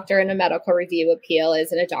doctor in a medical review appeal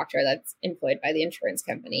isn't a doctor that's employed by the insurance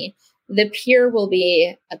company. The peer will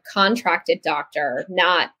be a contracted doctor,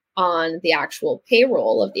 not on the actual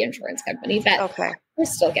payroll of the insurance company, but we're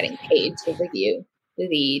still getting paid to review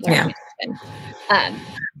the documentation.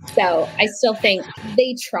 So I still think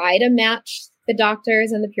they try to match the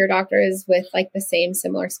doctors and the peer doctors with the same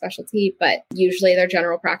similar specialty, but usually they're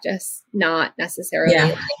general practice, not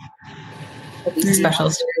necessarily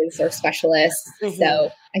specialists or specialists. Mm-hmm.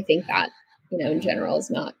 So I think that, in general is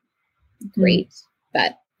not great,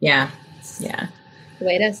 but yeah. The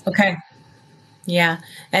way it is. Okay. Yeah.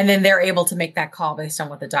 And then they're able to make that call based on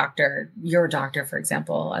what the doctor, your doctor, for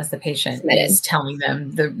example, as the patient is telling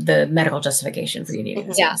them the medical justification for you needing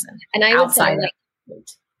this medicine. And I would say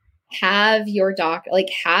have your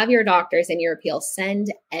doctors in your appeal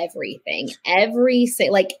send everything,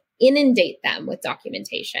 inundate them with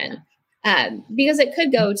documentation. Because it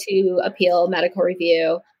could go to appeal, medical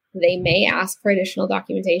review. They may ask for additional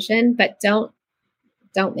documentation, but don't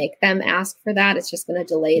make them ask for that. It's just going to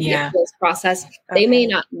delay the appeals process. Okay. They may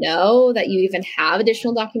not know that you even have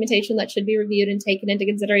additional documentation that should be reviewed and taken into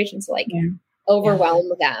consideration. So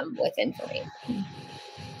overwhelm them with information.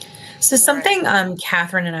 So something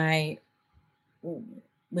Catherine and I,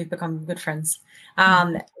 we've become good friends.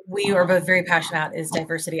 We are both very passionate about is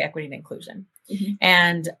diversity, equity, and inclusion. Mm-hmm.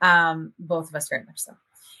 And both of us very much so.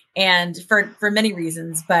 And for many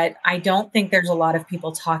reasons, but I don't think there's a lot of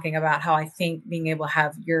people talking about how I think being able to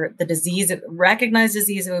have recognized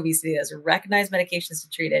disease of obesity as recognized medications to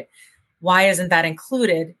treat it. Why isn't that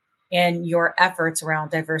included in your efforts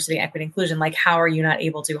around diversity, equity, inclusion? Like, how are you not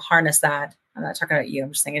able to harness that? I'm not talking about you.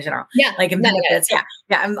 I'm just saying in general. Yeah. Like in benefits. Yeah.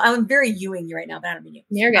 I'm very you-ing you right now, but I don't mean you.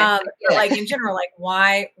 You're good. But like in general, like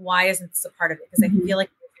why isn't this a part of it? Because I feel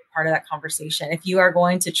like part of that conversation. If you are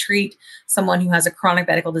going to treat someone who has a chronic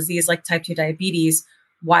medical disease like type 2 diabetes,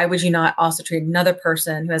 why would you not also treat another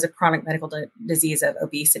person who has a chronic medical disease of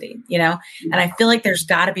obesity? You know, and I feel like there's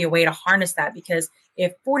got to be a way to harness that, because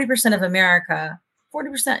if 40% of America,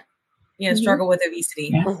 40%, struggle with obesity,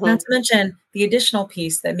 not to mention the additional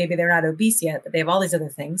piece that maybe they're not obese yet, but they have all these other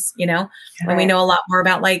things, and we know a lot more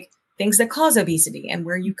about like things that cause obesity and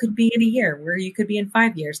where you could be in a year, where you could be in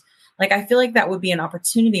 5 years. Like, I feel like that would be an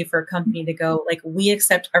opportunity for a company to go, like, we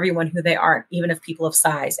accept everyone who they are, even if people of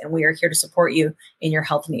size, and we are here to support you in your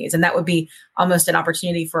health needs. And that would be almost an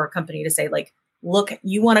opportunity for a company to say, like, look,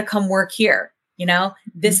 you want to come work here.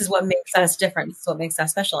 This is what makes us different. This is what makes us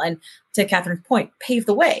special. And to Catherine's point, pave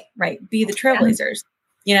the way, right? Be the trailblazers,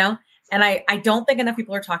 and I don't think enough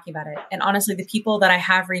people are talking about it. And honestly, the people that I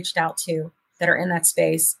have reached out to that are in that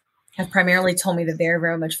space have primarily told me that they're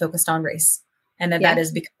very much focused on race. And that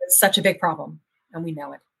is because it's such a big problem and we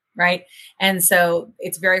know it. Right. And so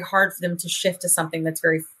it's very hard for them to shift to something that's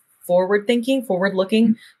very forward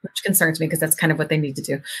looking, which concerns me because that's kind of what they need to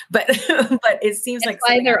do. But it seems that's like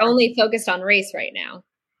why they're only focused on race right now.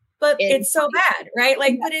 But it's so bad, right?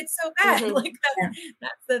 Like, but it's so bad. Mm-hmm. Like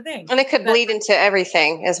that's the thing. And it could bleed into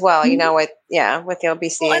everything as well, with the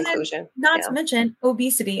obesity inclusion. Not to mention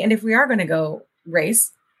obesity. And if we are going to go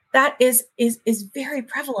race, that is very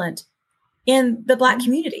prevalent in the Black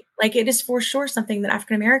community. Like, it is for sure something that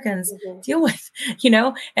African Americans deal with,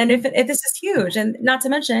 and if this is huge, and not to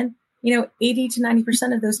mention, 80 to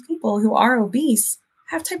 90% of those people who are obese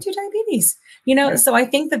have type 2 diabetes, so I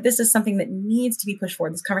think that this is something that needs to be pushed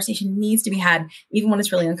forward. This conversation needs to be had, even when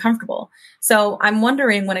it's really uncomfortable. So I'm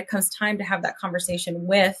wondering, when it comes time to have that conversation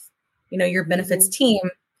with, your benefits team,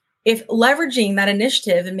 if leveraging that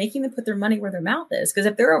initiative and making them put their money where their mouth is, because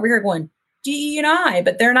if they're over here going DE&I,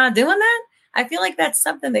 but they're not doing that, I feel like that's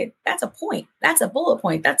something that's a point. That's a bullet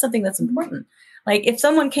point. That's something that's important. Like, if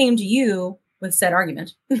someone came to you with said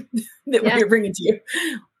argument that we're bringing to you,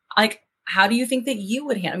 like, how do you think that you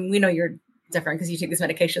would handle? I mean, we know you're different because you take these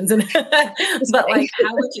medications, but like,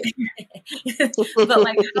 how would you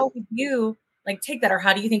take that? Or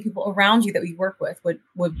how do you think people around you that we work with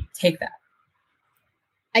would take that?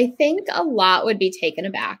 I think a lot would be taken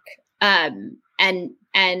aback. And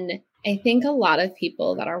I think a lot of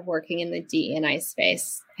people that are working in the DE&I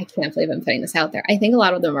space, I can't believe I'm putting this out there, I think a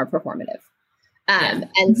lot of them are performative.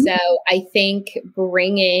 And so I think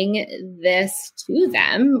bringing this to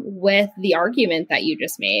them with the argument that you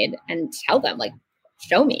just made and tell them, like,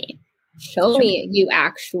 show me you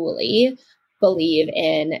actually believe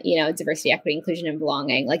in, diversity, equity, inclusion, and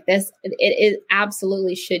belonging. Like this, it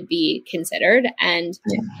absolutely should be considered. And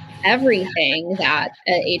everything that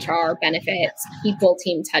HR benefits people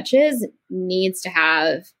team touches needs to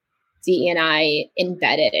have DE&I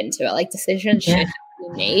embedded into it. Like, decisions should be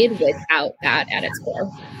made without that at its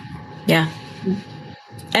core. Yeah.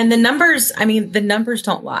 And the numbers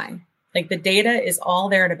don't lie. Like, the data is all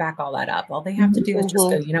there to back all that up. All they have to do is just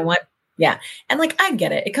go, you know what? Yeah. And like, I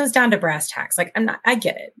get it. It comes down to brass tacks. Like, I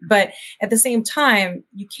get it. But at the same time,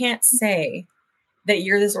 you can't say that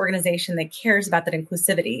you're this organization that cares about that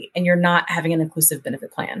inclusivity and you're not having an inclusive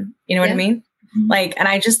benefit plan. You know what I mean? Like, and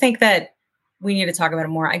I just think that we need to talk about it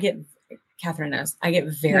more. Catherine knows, I get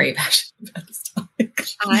very passionate about this topic.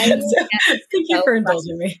 Thank you for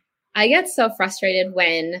indulging me. I get so frustrated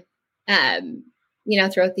when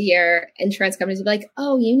throughout the year, insurance companies would be like,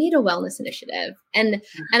 "Oh, you need a wellness initiative," and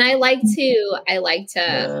I like to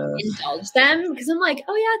indulge them because I'm like,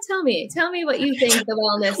 "Oh yeah, tell me what you think the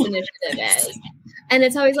wellness initiative is," and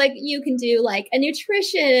it's always like, "You can do like a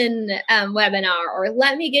nutrition webinar, or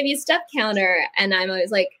let me give you step counter," and I'm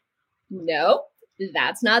always like, "Nope,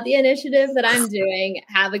 that's not the initiative that I'm doing.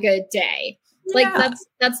 Have a good day." Yeah. Like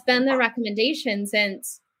that's been the recommendation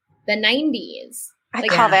since the 90s. I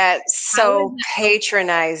call that so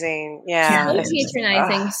patronizing. Yeah. So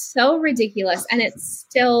patronizing, so ridiculous. And it's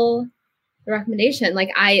still the recommendation. Like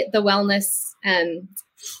the wellness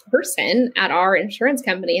person at our insurance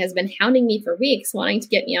company has been hounding me for weeks, wanting to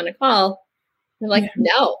get me on a call. And I'm like,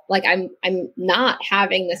 no, like I'm not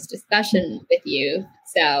having this discussion with you.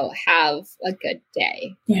 So have a good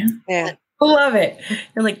day. Yeah. Yeah. Love it.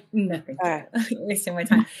 You're like, nothing. Wasting my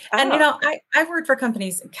time. And I've worked for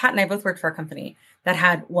companies, Kat and I both worked for a company that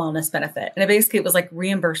had wellness benefit. And it was like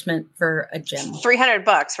reimbursement for a gym.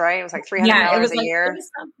 $300, right? It was like $300 a year.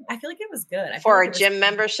 I feel like it was good. For a gym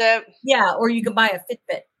membership? Yeah. Or you could buy a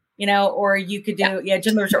Fitbit, or you could do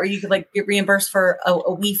gym membership, or you could like get reambused for a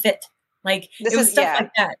Wii Fit. Like it was stuff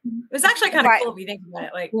like that. It was actually kind of cool if you think about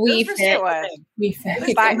it. Like Wii Fit.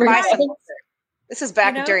 This is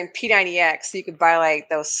back during P90X, so you could buy like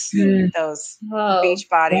those beach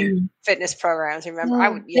body fitness programs. Remember,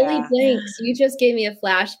 Billy Blanks. You just gave me a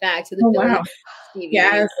flashback to the Billy TV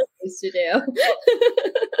I used to do.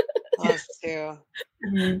 Us too.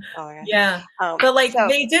 Mm-hmm. Oh yeah. But like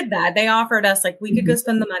they did that. They offered us like we could go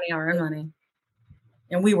spend the money, our own money.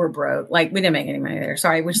 And we were broke. Like we didn't make any money there.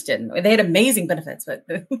 Sorry, we just didn't. They had amazing benefits, but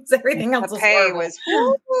everything else the pay was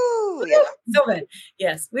so good.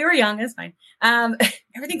 Yes, we were young. It's fine.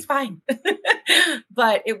 Everything's fine.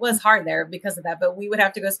 But it was hard there because of that. But we would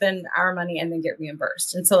have to go spend our money and then get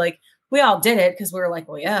reimbursed. And so like we all did it because we were like,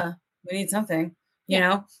 well, yeah, we need something, you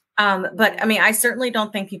know. But I mean, I certainly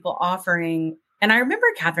don't think people offering. And I remember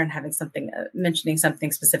Catherine having mentioning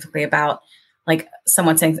something specifically about. Like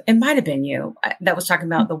someone saying, it might have been you that was talking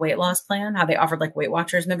about the weight loss plan, how they offered like Weight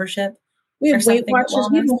Watchers membership. We have Weight Watchers.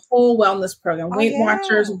 We have a whole wellness program. Weight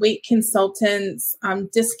Watchers, weight consultants,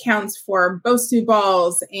 discounts for Bosu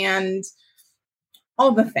balls and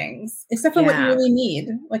all the things, except for what you really need.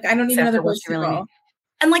 Like I don't need another Bosu ball.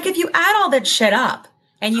 And like if you add all that shit up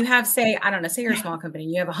and you have, say you're a small company,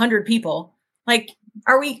 you have 100 people, like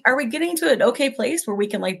are we getting to an okay place where we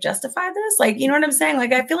can like justify this? Like, you know what I'm saying?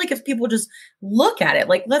 Like, I feel like if people just look at it,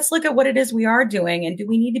 like, let's look at what it is we are doing. And do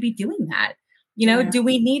we need to be doing that? Do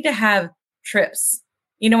we need to have trips?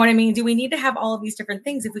 You know what I mean? Do we need to have all of these different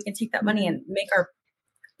things if we can take that money and make our,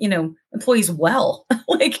 employees well?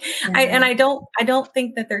 I don't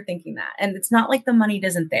think that they're thinking that. And it's not like the money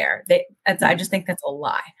isn't there. I just think that's a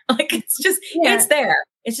lie. Like, it's just, it's there.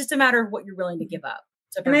 It's just a matter of what you're willing to give up.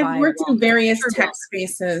 And I've worked in various tech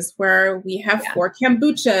spaces where we have 4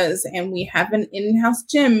 kombuchas and we have an in-house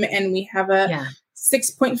gym and we have a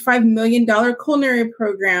 $6.5 million culinary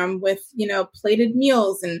program with, plated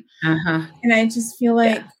meals. And and I just feel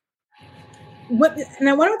like I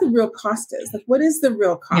wonder what the real cost is. Like, what is the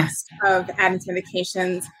real cost of adding to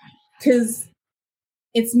medications? Because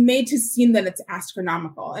it's made to seem that it's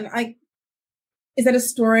astronomical. And is that a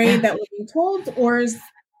story that we're being told, or is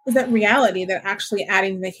that reality that actually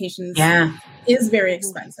adding medications is very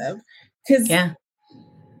expensive? Because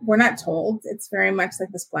we're not told. It's very much like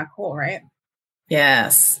this black hole, right?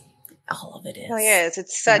 Yes. All of it is. Oh, yes.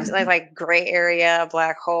 It's such like gray area,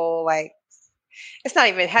 black hole. Like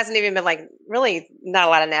it hasn't even been like really not a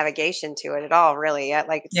lot of navigation to it at all, really yet.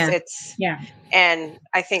 Like it's and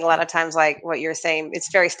I think a lot of times, like what you're saying, it's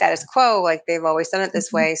very status quo. Like they've always done it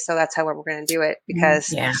this way. So that's how we're going to do it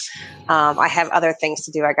because I have other things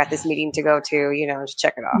to do. I got this meeting to go to, to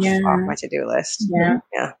check it off my to-do list. Yeah.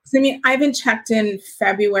 So, I mean, I haven't checked in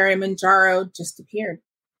February. Manjaro just appeared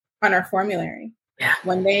on our formulary. Yeah.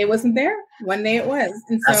 One day it wasn't there. One day it was.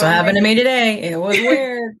 And so that's what happened to me today. It was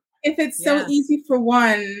weird. If it's so easy for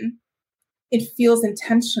one, it feels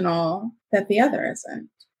intentional that the other isn't.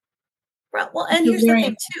 Well, and here's the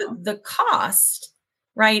thing too, the cost,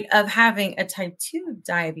 right, of having a type 2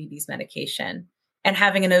 diabetes medication and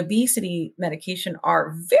having an obesity medication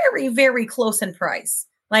are very, very close in price.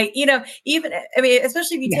 Like, especially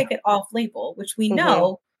if you take it off label, which we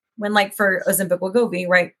know when like for Ozempic Wegovy,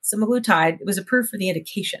 right, semaglutide, it was approved for the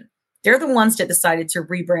indication. They're the ones that decided to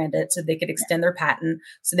rebrand it so they could extend their patent,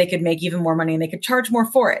 so they could make even more money and they could charge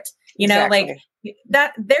more for it. Like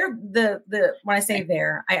that. They're the when I say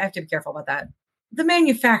there, I have to be careful about that. The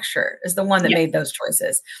manufacturer is the one that made those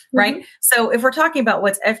choices, right? So if we're talking about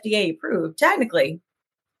what's FDA approved, technically,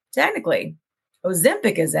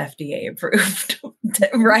 Ozempic is FDA approved,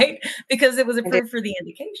 right? Because it was approved for the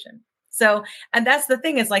indication. So, and that's the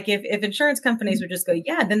thing is like, if insurance companies would just go,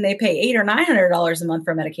 yeah, then they pay $800 or $900 a month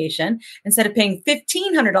for medication instead of paying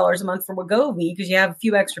 $1,500 a month for Wegovy because you have a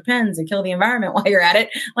few extra pens and kill the environment while you're at it.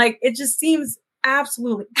 Like, it just seems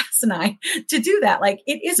absolutely asinine to do that. Like,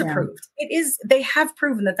 it is approved. It is, they have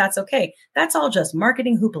proven that that's okay. That's all just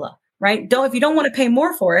marketing hoopla, right? If you don't want to pay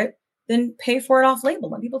more for it, then pay for it off label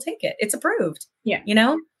when people take it. It's approved. Yeah. You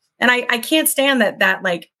know? And I can't stand that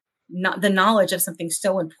like, not the knowledge of something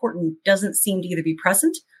so important doesn't seem to either be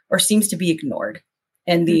present or seems to be ignored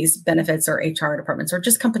in these benefits or HR departments or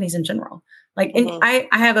just companies in general. Like, and I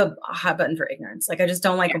have a hot button for ignorance. Like, I just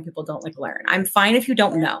don't like when people don't like learn. I'm fine if you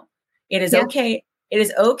don't know. It is okay. It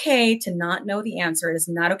is okay to not know the answer. It is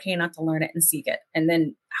not okay not to learn it and seek it and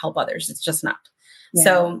then help others. It's just not. Yeah.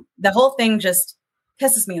 So the whole thing just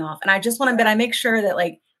pisses me off. And I just want to, but I make sure that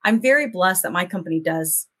like, I'm very blessed that my company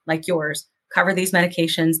does, like yours, cover these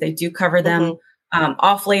medications. They do cover them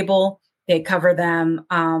off label. They cover them.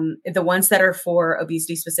 The ones that are for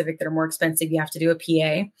obesity specific that are more expensive, you have to do a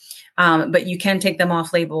PA, but you can take them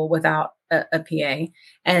off label without a PA,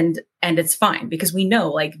 and it's fine because we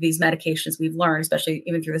know like these medications we've learned, especially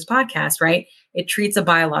even through this podcast, right? It treats a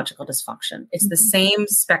biological dysfunction. It's the same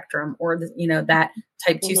spectrum or that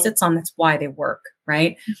type 2 sits on. That's why they work,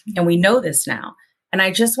 right? And we know this now. And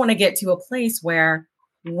I just want to get to a place where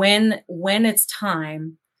when it's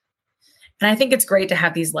time, and I think it's great to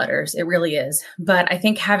have these letters, it really is. But I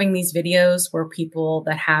think having these videos where people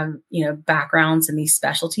that have, backgrounds in these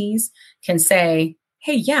specialties can say,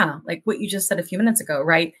 hey, yeah, like what you just said a few minutes ago,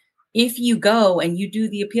 right? If you go and you do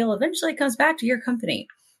the appeal, eventually it comes back to your company,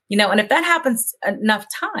 and if that happens enough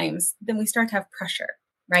times, then we start to have pressure,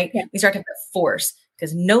 right? Yeah. We start to have force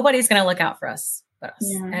because nobody's going to look out for us but us.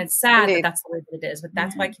 Yeah. And it's sad that that's the way that it is, but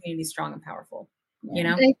that's why community is strong and powerful. And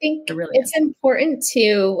I think it's important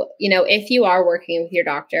to, if you are working with your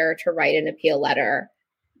doctor to write an appeal letter,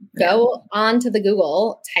 go on to the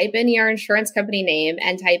Google, type in your insurance company name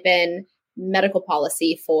and type in medical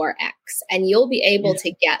policy for X, and you'll be able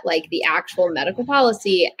to get like the actual medical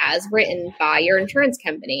policy as written by your insurance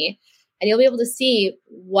company. And you'll be able to see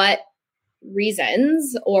what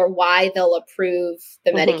reasons or why they'll approve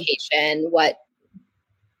the medication, what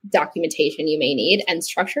documentation you may need, and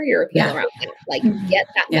structure your appeal around it. Like get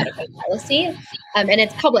that medical policy. And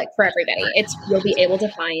it's public for everybody. You'll be able to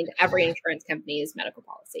find every insurance company's medical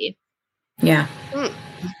policy. Yeah.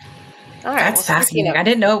 All right. That's fascinating. I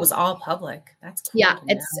didn't know it was all public. That's cool. Yeah.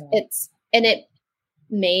 It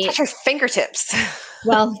may at your fingertips.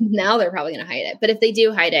 Well, now they're probably going to hide it. But if they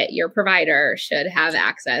do hide it, your provider should have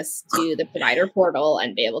access to the provider portal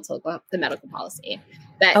and be able to look up the medical policy.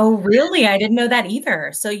 But, oh, really? I didn't know that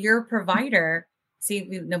either. So your provider,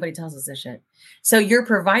 nobody tells us this shit. So your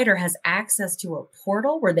provider has access to a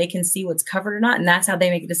portal where they can see what's covered or not. And that's how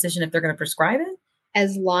they make a decision if they're going to prescribe it?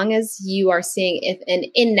 As long as you are seeing if an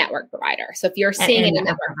in-network provider. So if you're seeing an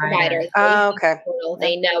in-network provider,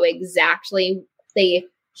 they know exactly, they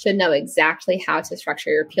should know exactly how to structure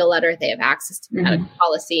your appeal letter. They have access to medical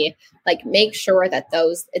policy. Like make sure that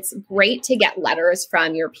it's great to get letters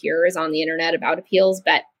from your peers on the internet about appeals,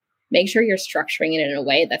 but make sure you're structuring it in a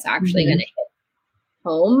way that's actually going to hit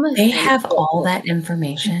home. They have all that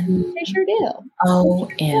information. They sure do.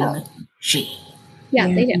 OMG. Yeah,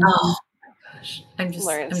 they do. Oh my gosh. I'm getting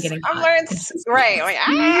right.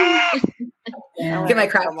 Get my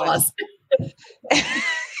crowd applause.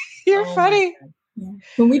 You're funny. Yeah.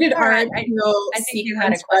 When we did our appeal, I think you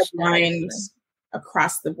had a question lines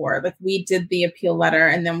across the board. Like we did the appeal letter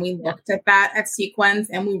and then we looked at that at Sequence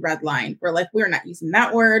and we redlined. We're like, we're not using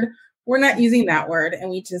that word. We're not using that word.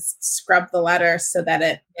 And we just scrubbed the letter so that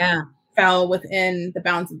it fell within the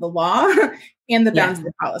bounds of the law and the bounds of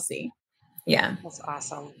the policy. Yeah. That's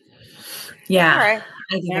awesome. Yeah. All right.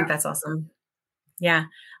 I think that's awesome. Yeah.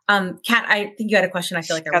 Kat, I think you had a question. I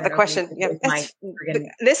feel like I got the question. Yeah.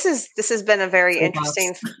 This has been a very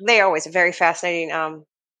interesting, very fascinating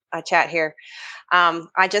chat here.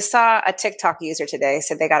 I just saw a TikTok user today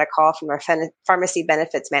said they got a call from our pharmacy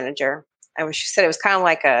benefits manager. She said it was kind of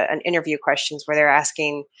like an interview questions where they're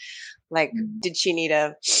asking, like, did she need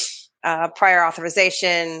a prior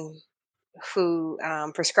authorization? Who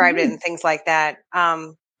prescribed it and things like that.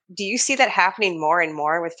 Do you see that happening more and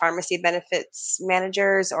more with pharmacy benefits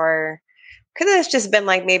managers, or could this just been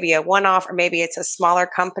like maybe a one-off, or maybe it's a smaller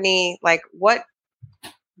company? Like, what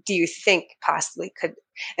do you think possibly could,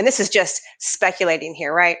 and this is just speculating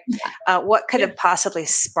here, right? What could have possibly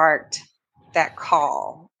sparked that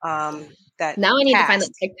call. That now I need task. to find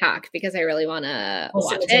that TikTok because I really want to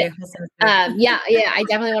watch it. Yeah, I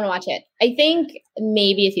definitely want to watch it. I think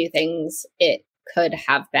maybe a few things it could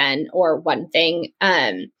have been, or one thing.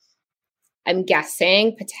 I'm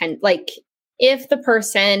guessing like if the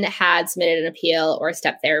person had submitted an appeal or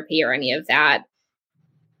step therapy or any of that,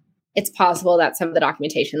 it's possible that some of the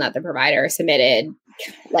documentation that the provider submitted,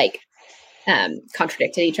 like,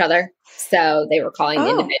 contradicted each other. So they were calling the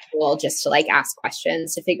individual just to like ask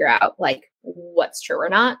questions to figure out like what's true or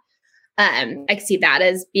not. I could see that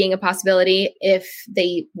as being a possibility if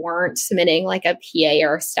they weren't submitting like a PA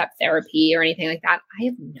or step therapy or anything like that. I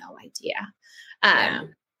have no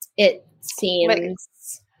idea. It seems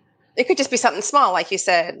it could just be something small, like you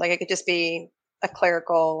said. Like it could just be a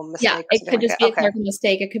clerical mistake. Yeah, it could just be a clerical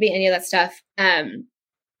mistake. It could be any of that stuff. I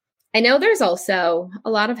know there's also a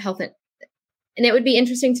lot of health, and it would be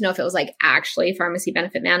interesting to know if it was like actually pharmacy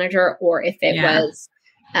benefit manager or if it was.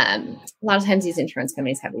 A lot of times these insurance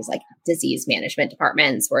companies have these like disease management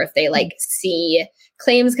departments where if they like see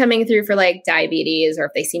claims coming through for like diabetes, or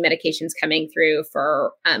if they see medications coming through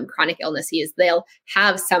for chronic illnesses, they'll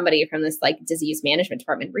have somebody from this like disease management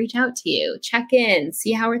department reach out to you, check in,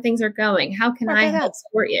 see how things are going. How can I help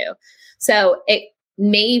support you? So it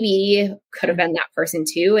maybe could have been that person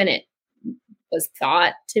too. And it was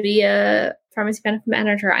thought to be a pharmacy benefit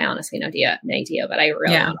manager. I honestly no idea, but I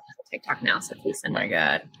really want to TikTok now, so please send it. Oh my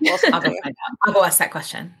God. I'll go find out. I'll go ask that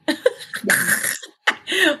question.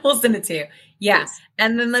 We'll send it to you. Yeah. Please.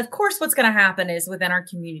 And then of course what's going to happen is within our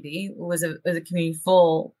community was a community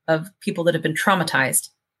full of people that have been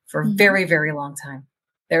traumatized for a very, very long time.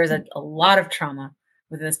 There is a lot of trauma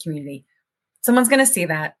within this community. Someone's going to see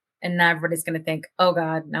that, and now everybody's going to think, oh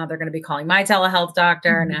God, now they're going to be calling my telehealth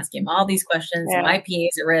doctor and asking him all these questions. And my PA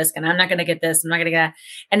is at risk, and I'm not going to get this. I'm not going to get that.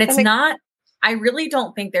 And it's not, I really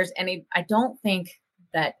don't think there's any, I don't think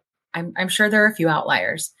that, I'm sure there are a few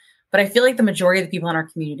outliers, but I feel like the majority of the people in our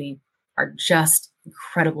community are just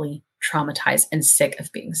incredibly traumatized and sick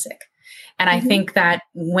of being sick. And I think that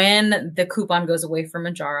when the coupon goes away from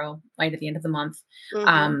Mounjaro right at the end of the month,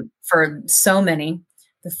 for so many,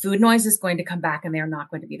 the food noise is going to come back and they are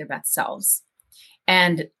not going to be their best selves.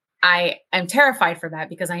 And I'm terrified for that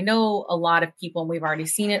because I know a lot of people, and we've already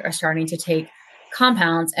seen it, are starting to take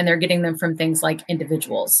compounds and they're getting them from things like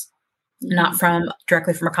individuals, not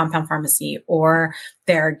directly from a compound pharmacy, or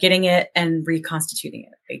they're getting it and reconstituting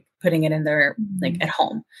it, like putting it in their, like at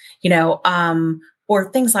home,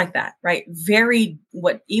 or things like that, right?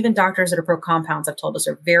 What even doctors that are pro compounds have told us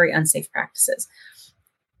are very unsafe practices.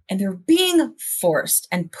 And they're being forced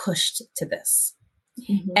and pushed to this.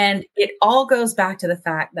 And it all goes back to the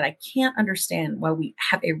fact that I can't understand why we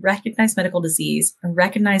have a recognized medical disease and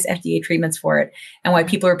recognized FDA treatments for it, and why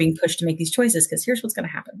people are being pushed to make these choices. Because here's what's going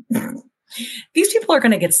to happen. These people are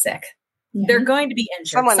going to get sick. They're going to be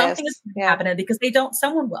injured. Something is going to happen because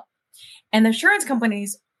someone will. And the insurance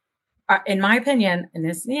companies are, in my opinion, and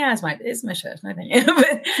this, it's my opinion,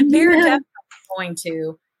 but they're definitely going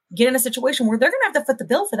to get in a situation where they're going to have to foot the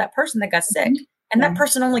bill for that person that got sick. And that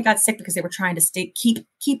person only got sick because they were trying to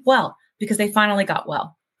keep well, because they finally got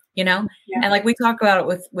well, And like we talk about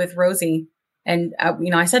it with Rosie, and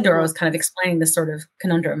I said to her, I was kind of explaining this sort of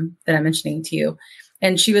conundrum that I'm mentioning to you.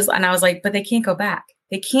 And I was like, but they can't go back.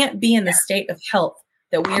 They can't be in the state of health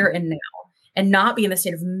that we are in now and not be in the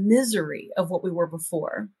state of misery of what we were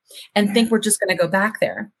before and think we're just going to go back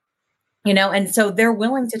there. And so they're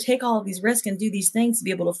willing to take all of these risks and do these things to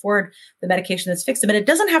be able to afford the medication that's fixed. But it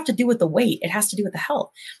doesn't have to do with the weight. It has to do with the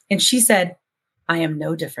health. And she said, I am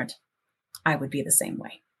no different. I would be the same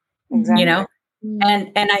way, exactly.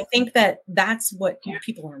 And I think that that's what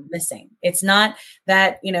people are missing. It's not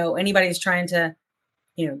that, anybody's trying to,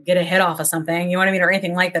 get a hit off of something, you know what I mean? Or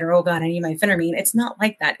anything like that. Or, oh God, I need my phentermine. It's not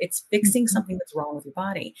like that. It's fixing something that's wrong with your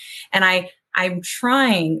body. And I'm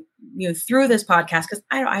trying, through this podcast, because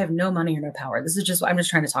I have no money or no power. I'm just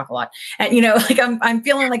trying to talk a lot. And, like I'm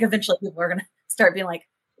feeling like eventually people are going to start being like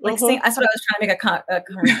saying, that's what I was trying to make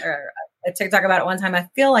a TikTok about it one time. I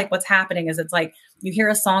feel like what's happening is it's like you hear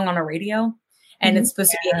a song on a radio and it's supposed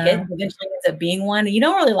to be a hit. And eventually it ends up being one. And you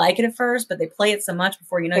don't really like it at first, but they play it so much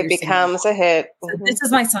before it becomes a hit. So this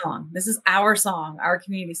is my song. This is our song, our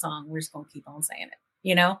community song. We're just going to keep on saying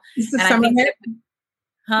it, This is a summer hit.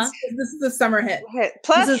 This is a summer hit.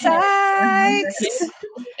 Plus size.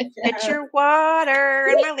 Get your water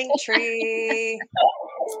in my link tree.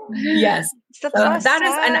 Yes. So that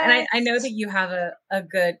is, and I know that you have a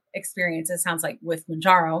good experience, it sounds like, with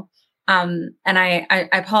Mounjaro. And I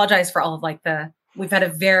apologize for all of we've had a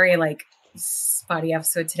very spotty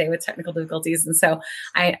episode today with technical difficulties. And so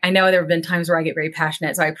I know there have been times where I get very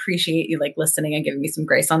passionate. So I appreciate you like listening and giving me some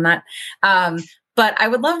grace on that. But I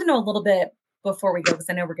would love to know a little bit before we go, because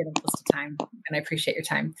I know we're getting close to time and I appreciate your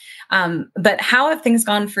time. But how have things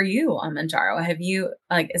gone for you on Mounjaro? Have you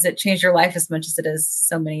has it changed your life as much as it is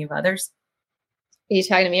so many of others? Are you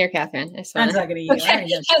talking to me or Catherine? I'm talking to you. Okay.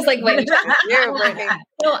 I was like, wait. You're working.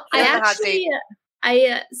 Well,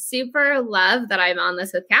 I super love that I'm on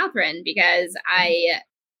this with Catherine, because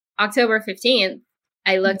October 15th,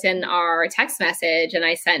 I looked in our text message and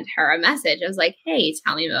I sent her a message. I was like, hey,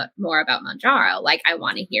 tell me more about Mounjaro. Like, I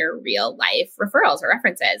want to hear real life referrals or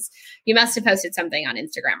references. You must have posted something on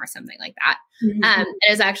Instagram or something like that. Mm-hmm. It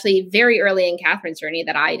was actually very early in Catherine's journey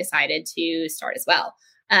that I decided to start as well.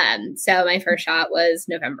 So my first shot was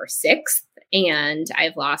November 6th, and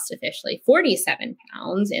I've lost officially 47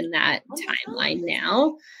 pounds in that timeline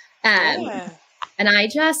now. And I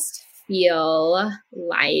just feel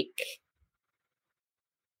like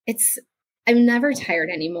I'm never tired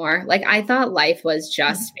anymore. Like, I thought life was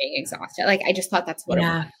just being exhausted. Like, I just thought that's what it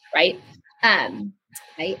was, right?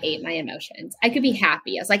 I ate my emotions. I could be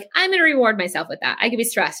happy. I was like, I'm going to reward myself with that. I could be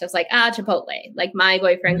stressed. I was like, Chipotle. Like, my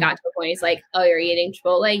boyfriend got to a point, he's like, oh, you're eating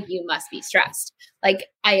Chipotle? You must be stressed. Like,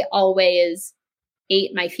 I always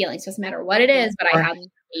ate my feelings. Doesn't matter what it is, but I have to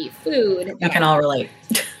eat food. You can all relate.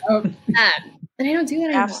 And I don't do that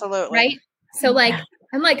anymore. Absolutely. Right? So like,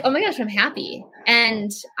 I'm like, oh my gosh, I'm happy.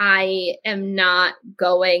 And I am not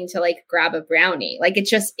going to like grab a brownie. Like, it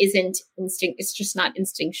just isn't instinct. It's just not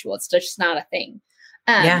instinctual. It's just not a thing.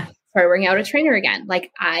 So I working out a trainer again.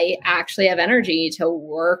 Like, I actually have energy to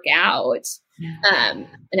work out. And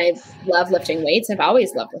I love lifting weights. I've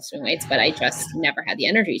always loved lifting weights, but I just never had the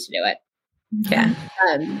energy to do it. Yeah.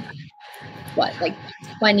 Like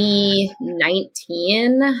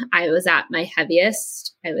 2019, I was at my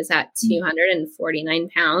heaviest. I was at 249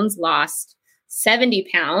 pounds, lost 70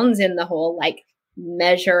 pounds in the whole, like,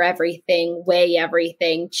 measure everything, weigh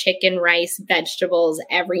everything, chicken, rice, vegetables,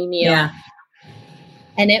 every meal. Yeah.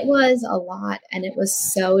 And it was a lot, and it was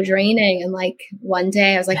so draining. And like, one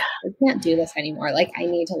day I was like, I can't do this anymore. Like, I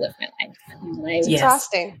need to live my life. And I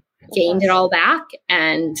exhausting. Gained it all back,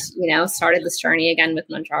 and, started this journey again with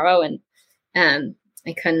Mounjaro, and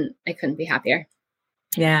I couldn't be happier.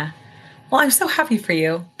 Yeah. Well, I'm so happy for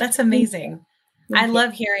you. That's amazing. I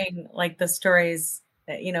love hearing like the stories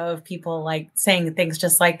that, of people like saying things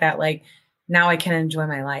just like that. Like, now I can enjoy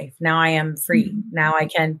my life. Now I am free. Now I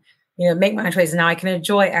can, make my choices. Now I can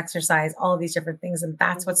enjoy exercise, all of these different things. And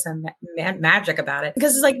that's what's so magic about it.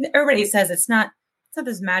 Because it's like everybody says, it's not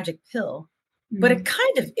this magic pill, but it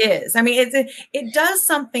kind of is. I mean, it does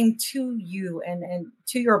something to you and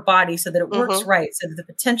to your body so that it works right. So that the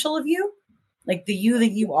potential of you, like the you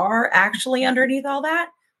that you are actually underneath all that,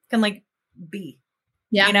 can like be.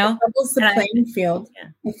 Yeah. It levels the playing field. Yeah.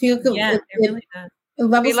 I feel it really does. It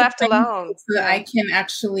levels be left alone so that I can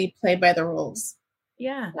actually play by the rules.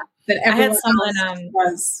 Yeah. That everyone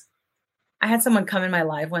else I had someone come in my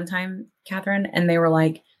live one time, Catherine, and they were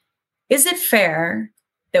like, is it fair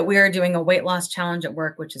that we are doing a weight loss challenge at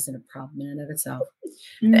work, which isn't a problem in and of itself,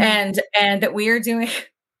 and that we are doing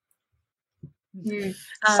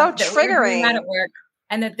so triggering that at work,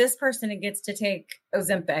 and that this person gets to take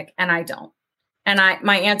Ozempic and I don't? And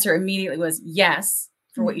my answer immediately was yes,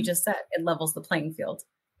 for what you just said. It levels the playing field.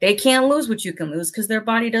 They can't lose what you can lose because their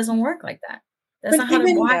body doesn't work like that. That's not how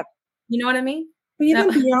to walk. You know what I mean? But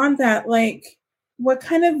even beyond that, like, what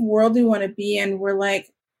kind of world do you want to be in? Where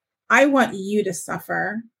like, I want you to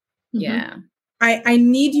suffer. Yeah. I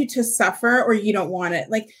need you to suffer, or you don't want it.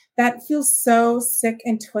 Like, that feels so sick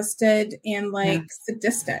and twisted and like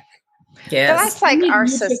sadistic. Yeah. That's like our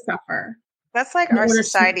suffer. That's like our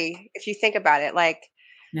society. If you think about it, like,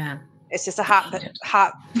 it's just a hot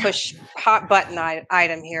button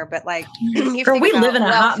item here. But like, we live in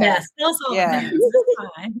a hot mess. If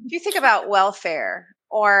you think about welfare,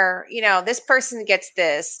 or, this person gets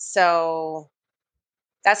this, so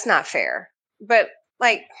that's not fair. But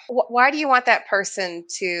like, why do you want that person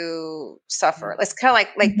to suffer? It's kind of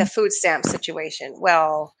like the food stamp situation.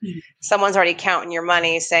 Well, someone's already counting your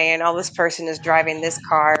money, saying, oh, this person is driving this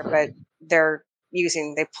car, but they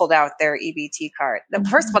pulled out their EBT card.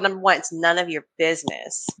 First of all, number one, it's none of your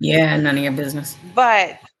business. Yeah, none of your business.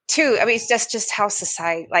 But two, I mean, it's just how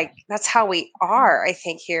society, like, that's how we are, I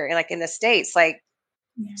think, here, like in the States, like,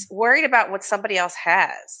 worried about what somebody else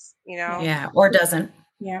has, Yeah, or doesn't.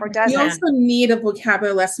 Yeah. Or doesn't. You also need a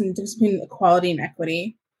vocabulary lesson between equality and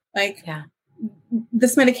equity. Like,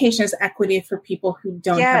 this medication is equity for people who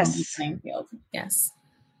don't have a playing field. Yes.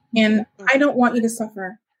 And I don't want you to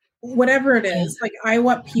suffer. whatever it is, like I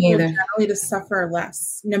want people generally to suffer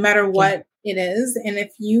less, no matter what it is. And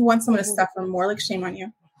if you want someone to suffer more, like shame on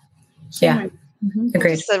you. Shame on you.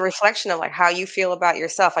 Agreed. It's a reflection of like how you feel about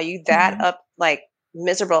yourself. Are you that like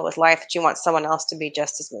miserable with life that you want someone else to be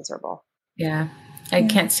just as miserable? Yeah. I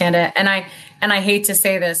can't stand it. And I hate to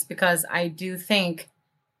say this because I do think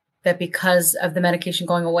that because of the medication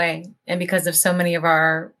going away and because of so many of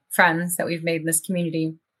our friends that we've made in this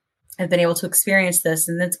community have been able to experience this,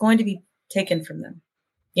 and it's going to be taken from them.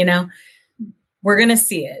 You know, we're going to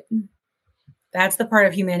see it. That's the part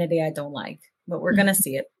of humanity I don't like, but we're going to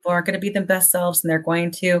see it. People aren't going to be the best selves, and they're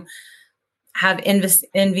going to have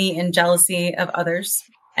envy and jealousy of others.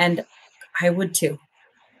 And I would too.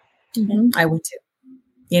 I would too.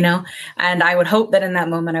 You know, and I would hope that in that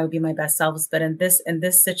moment I would be my best selves. But in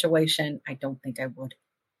this situation, I don't think I would.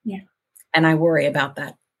 Yeah. And I worry about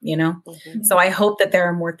that, you know? So I hope that there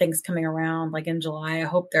are more things coming around. Like in July, I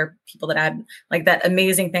hope there are people that had like that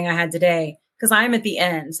amazing thing I had today, because I'm at the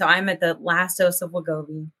end. So I'm at the last dose of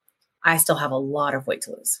Wegovy. I still have a lot of weight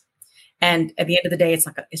to lose. And at the end of the day, it's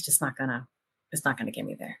just not gonna get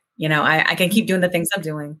me there. You know, I can keep doing the things I'm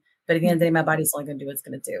doing, but at the end of the day, my body's only going to do what it's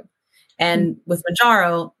going to do. And with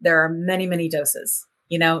Mounjaro, there are many, many doses,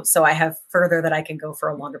 you know, so I have further that I can go for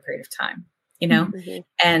a longer period of time, you know,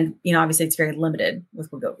 and, you know, obviously it's very limited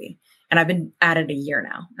with Wegovy, and I've been at it a year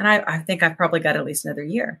now, and I think I've probably got at least another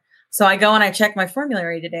year. So I go and I check my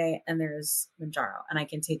formulary today, and there's Mounjaro, and I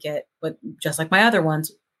can take it with just like my other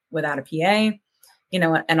ones without a PA, you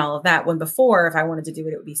know, and all of that. When before, if I wanted to do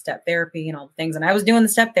it, it would be step therapy and all the things. And I was doing the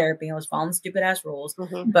step therapy. I was following stupid ass rules.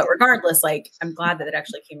 But regardless, like, I'm glad that it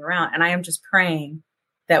actually came around. And I am just praying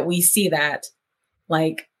that we see that,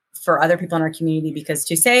 like, for other people in our community, because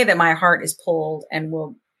to say that my heart is pulled and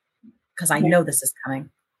will, because I know this is coming,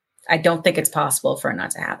 I don't think it's possible for it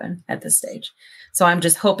not to happen at this stage. So I'm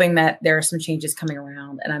just hoping that there are some changes coming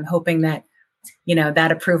around, and I'm hoping that, you know,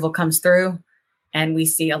 that approval comes through, and we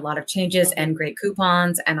see a lot of changes and great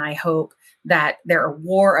coupons. And I hope that there are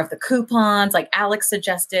war of the coupons, like Alex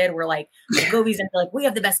suggested. We're like, Wegovy's and like, we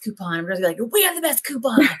have the best coupon. And we're like, we have the best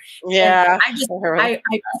coupon. Yeah.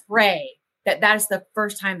 I pray that is the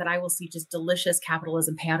first time that I will see just delicious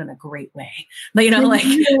capitalism pay out in a great way. But, you know, like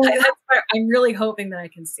I'm really hoping that I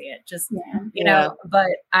can see it. Just, you know, but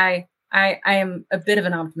I am a bit of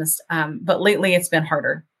an optimist. But lately it's been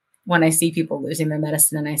harder when I see people losing their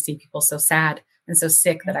medicine, and I see people so sad and so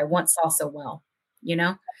sick that I once saw so well, you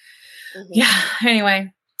know? Yeah.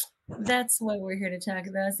 Anyway, that's what we're here to talk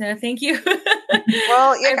about. So thank you.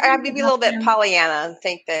 Well, I may be a little bit Pollyanna and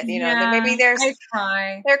think that, you know, that maybe there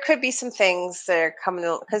could be some things that are coming,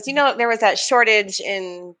 because, you know, there was that shortage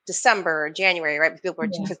in December or January, right?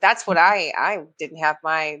 Because that's what I didn't have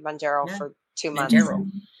my Mounjaro for 2 months. Mounjaro.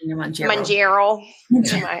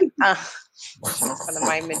 Kind of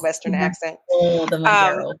my Midwestern accent. Oh, the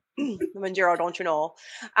Mounjaro. The Mounjaro, don't you know?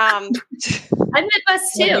 I'm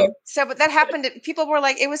Midwest too. So, but that happened. People were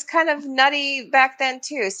like, it was kind of nutty back then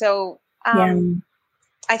too. So,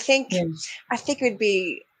 I think it would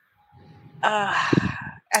be,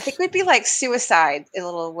 I think it would be like suicide in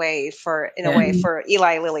a way for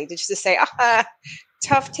Eli Lilly to just say,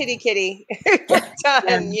 tough titty kitty,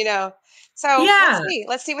 done, you know. So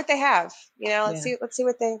let's see what they have. You know, let's see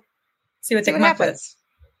what they come up with.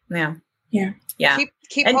 Yeah.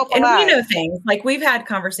 Keep hope alive. And we know things, like we've had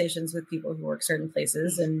conversations with people who work certain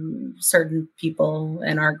places, and certain people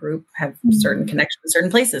in our group have certain connections to certain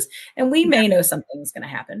places, and we may know something is going to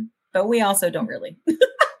happen, but we also don't really.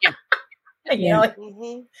 You know,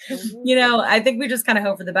 you know, I think we just kind of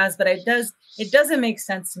hope for the best, but it doesn't make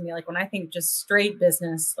sense to me. Like when I think just straight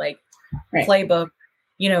business, like playbook,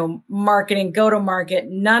 you know, marketing, go to market,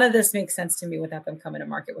 none of this makes sense to me without them coming to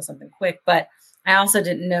market with something quick. But I also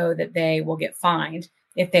didn't know that they will get fined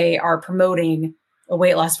if they are promoting a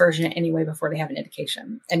weight loss version anyway before they have an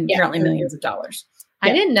indication, and apparently millions of dollars.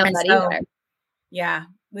 I didn't know that either. Yeah,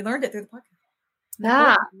 we learned it through the podcast.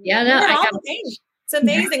 No, it's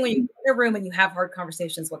amazing when you get in a room and you have hard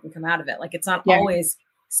conversations, what can come out of it. Like it's not always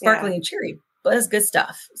sparkly and cheery, but it's good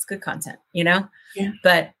stuff. It's good content, you know? Yeah.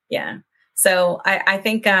 But so I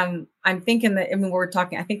think I'm thinking that, I mean, we're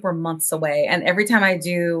talking, I think we're months away. And every time I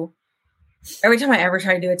ever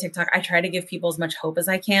try to do a TikTok, I try to give people as much hope as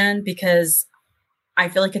I can, because I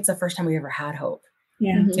feel like it's the first time we ever had hope.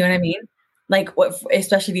 Yeah. Do you know what I mean? Like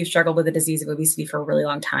especially if you've struggled with the disease of obesity for a really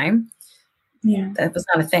long time. Yeah. That was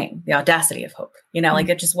not a thing. The audacity of hope, you know, like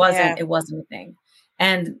it just wasn't, it wasn't a thing.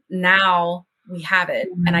 And now we have it,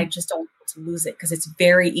 and I just don't want to lose it, because it's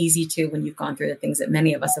very easy to, when you've gone through the things that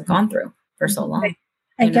many of us have gone through for so long.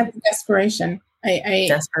 I get the desperation. I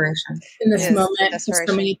desperation in this moment for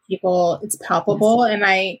so many people, it's palpable, and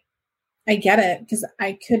I get it, because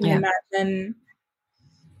I couldn't imagine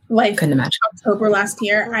life. October last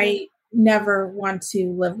year. I never want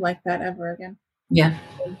to live like that ever again. Yeah,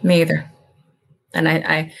 me either. And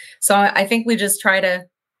I think we just try to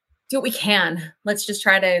do what we can. Let's just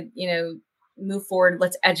try to, move forward.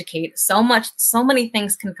 Let's educate. So many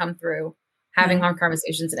things can come through having hard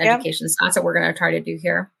conversations and education. So that's what we're going to try to do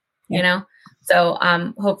here, So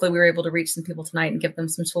hopefully we were able to reach some people tonight and give them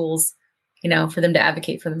some tools, for them to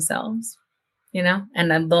advocate for themselves,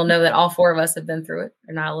 and then they'll know that all four of us have been through it.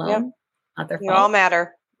 They're not alone. Not their fault. We all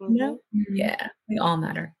matter. Mm-hmm. Yeah, we all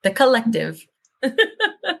matter. The collective.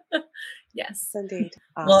 Yes, indeed.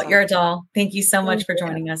 Awesome. Well, you're a doll. Thank you so much for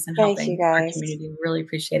joining us and helping our community. Really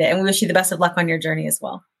appreciate it. And we wish you the best of luck on your journey as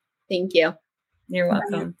well. Thank you. You're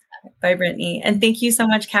welcome. Bye, Brittany. And thank you so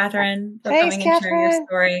much, Catherine, for coming and sharing your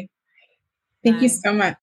story. Thank you so much.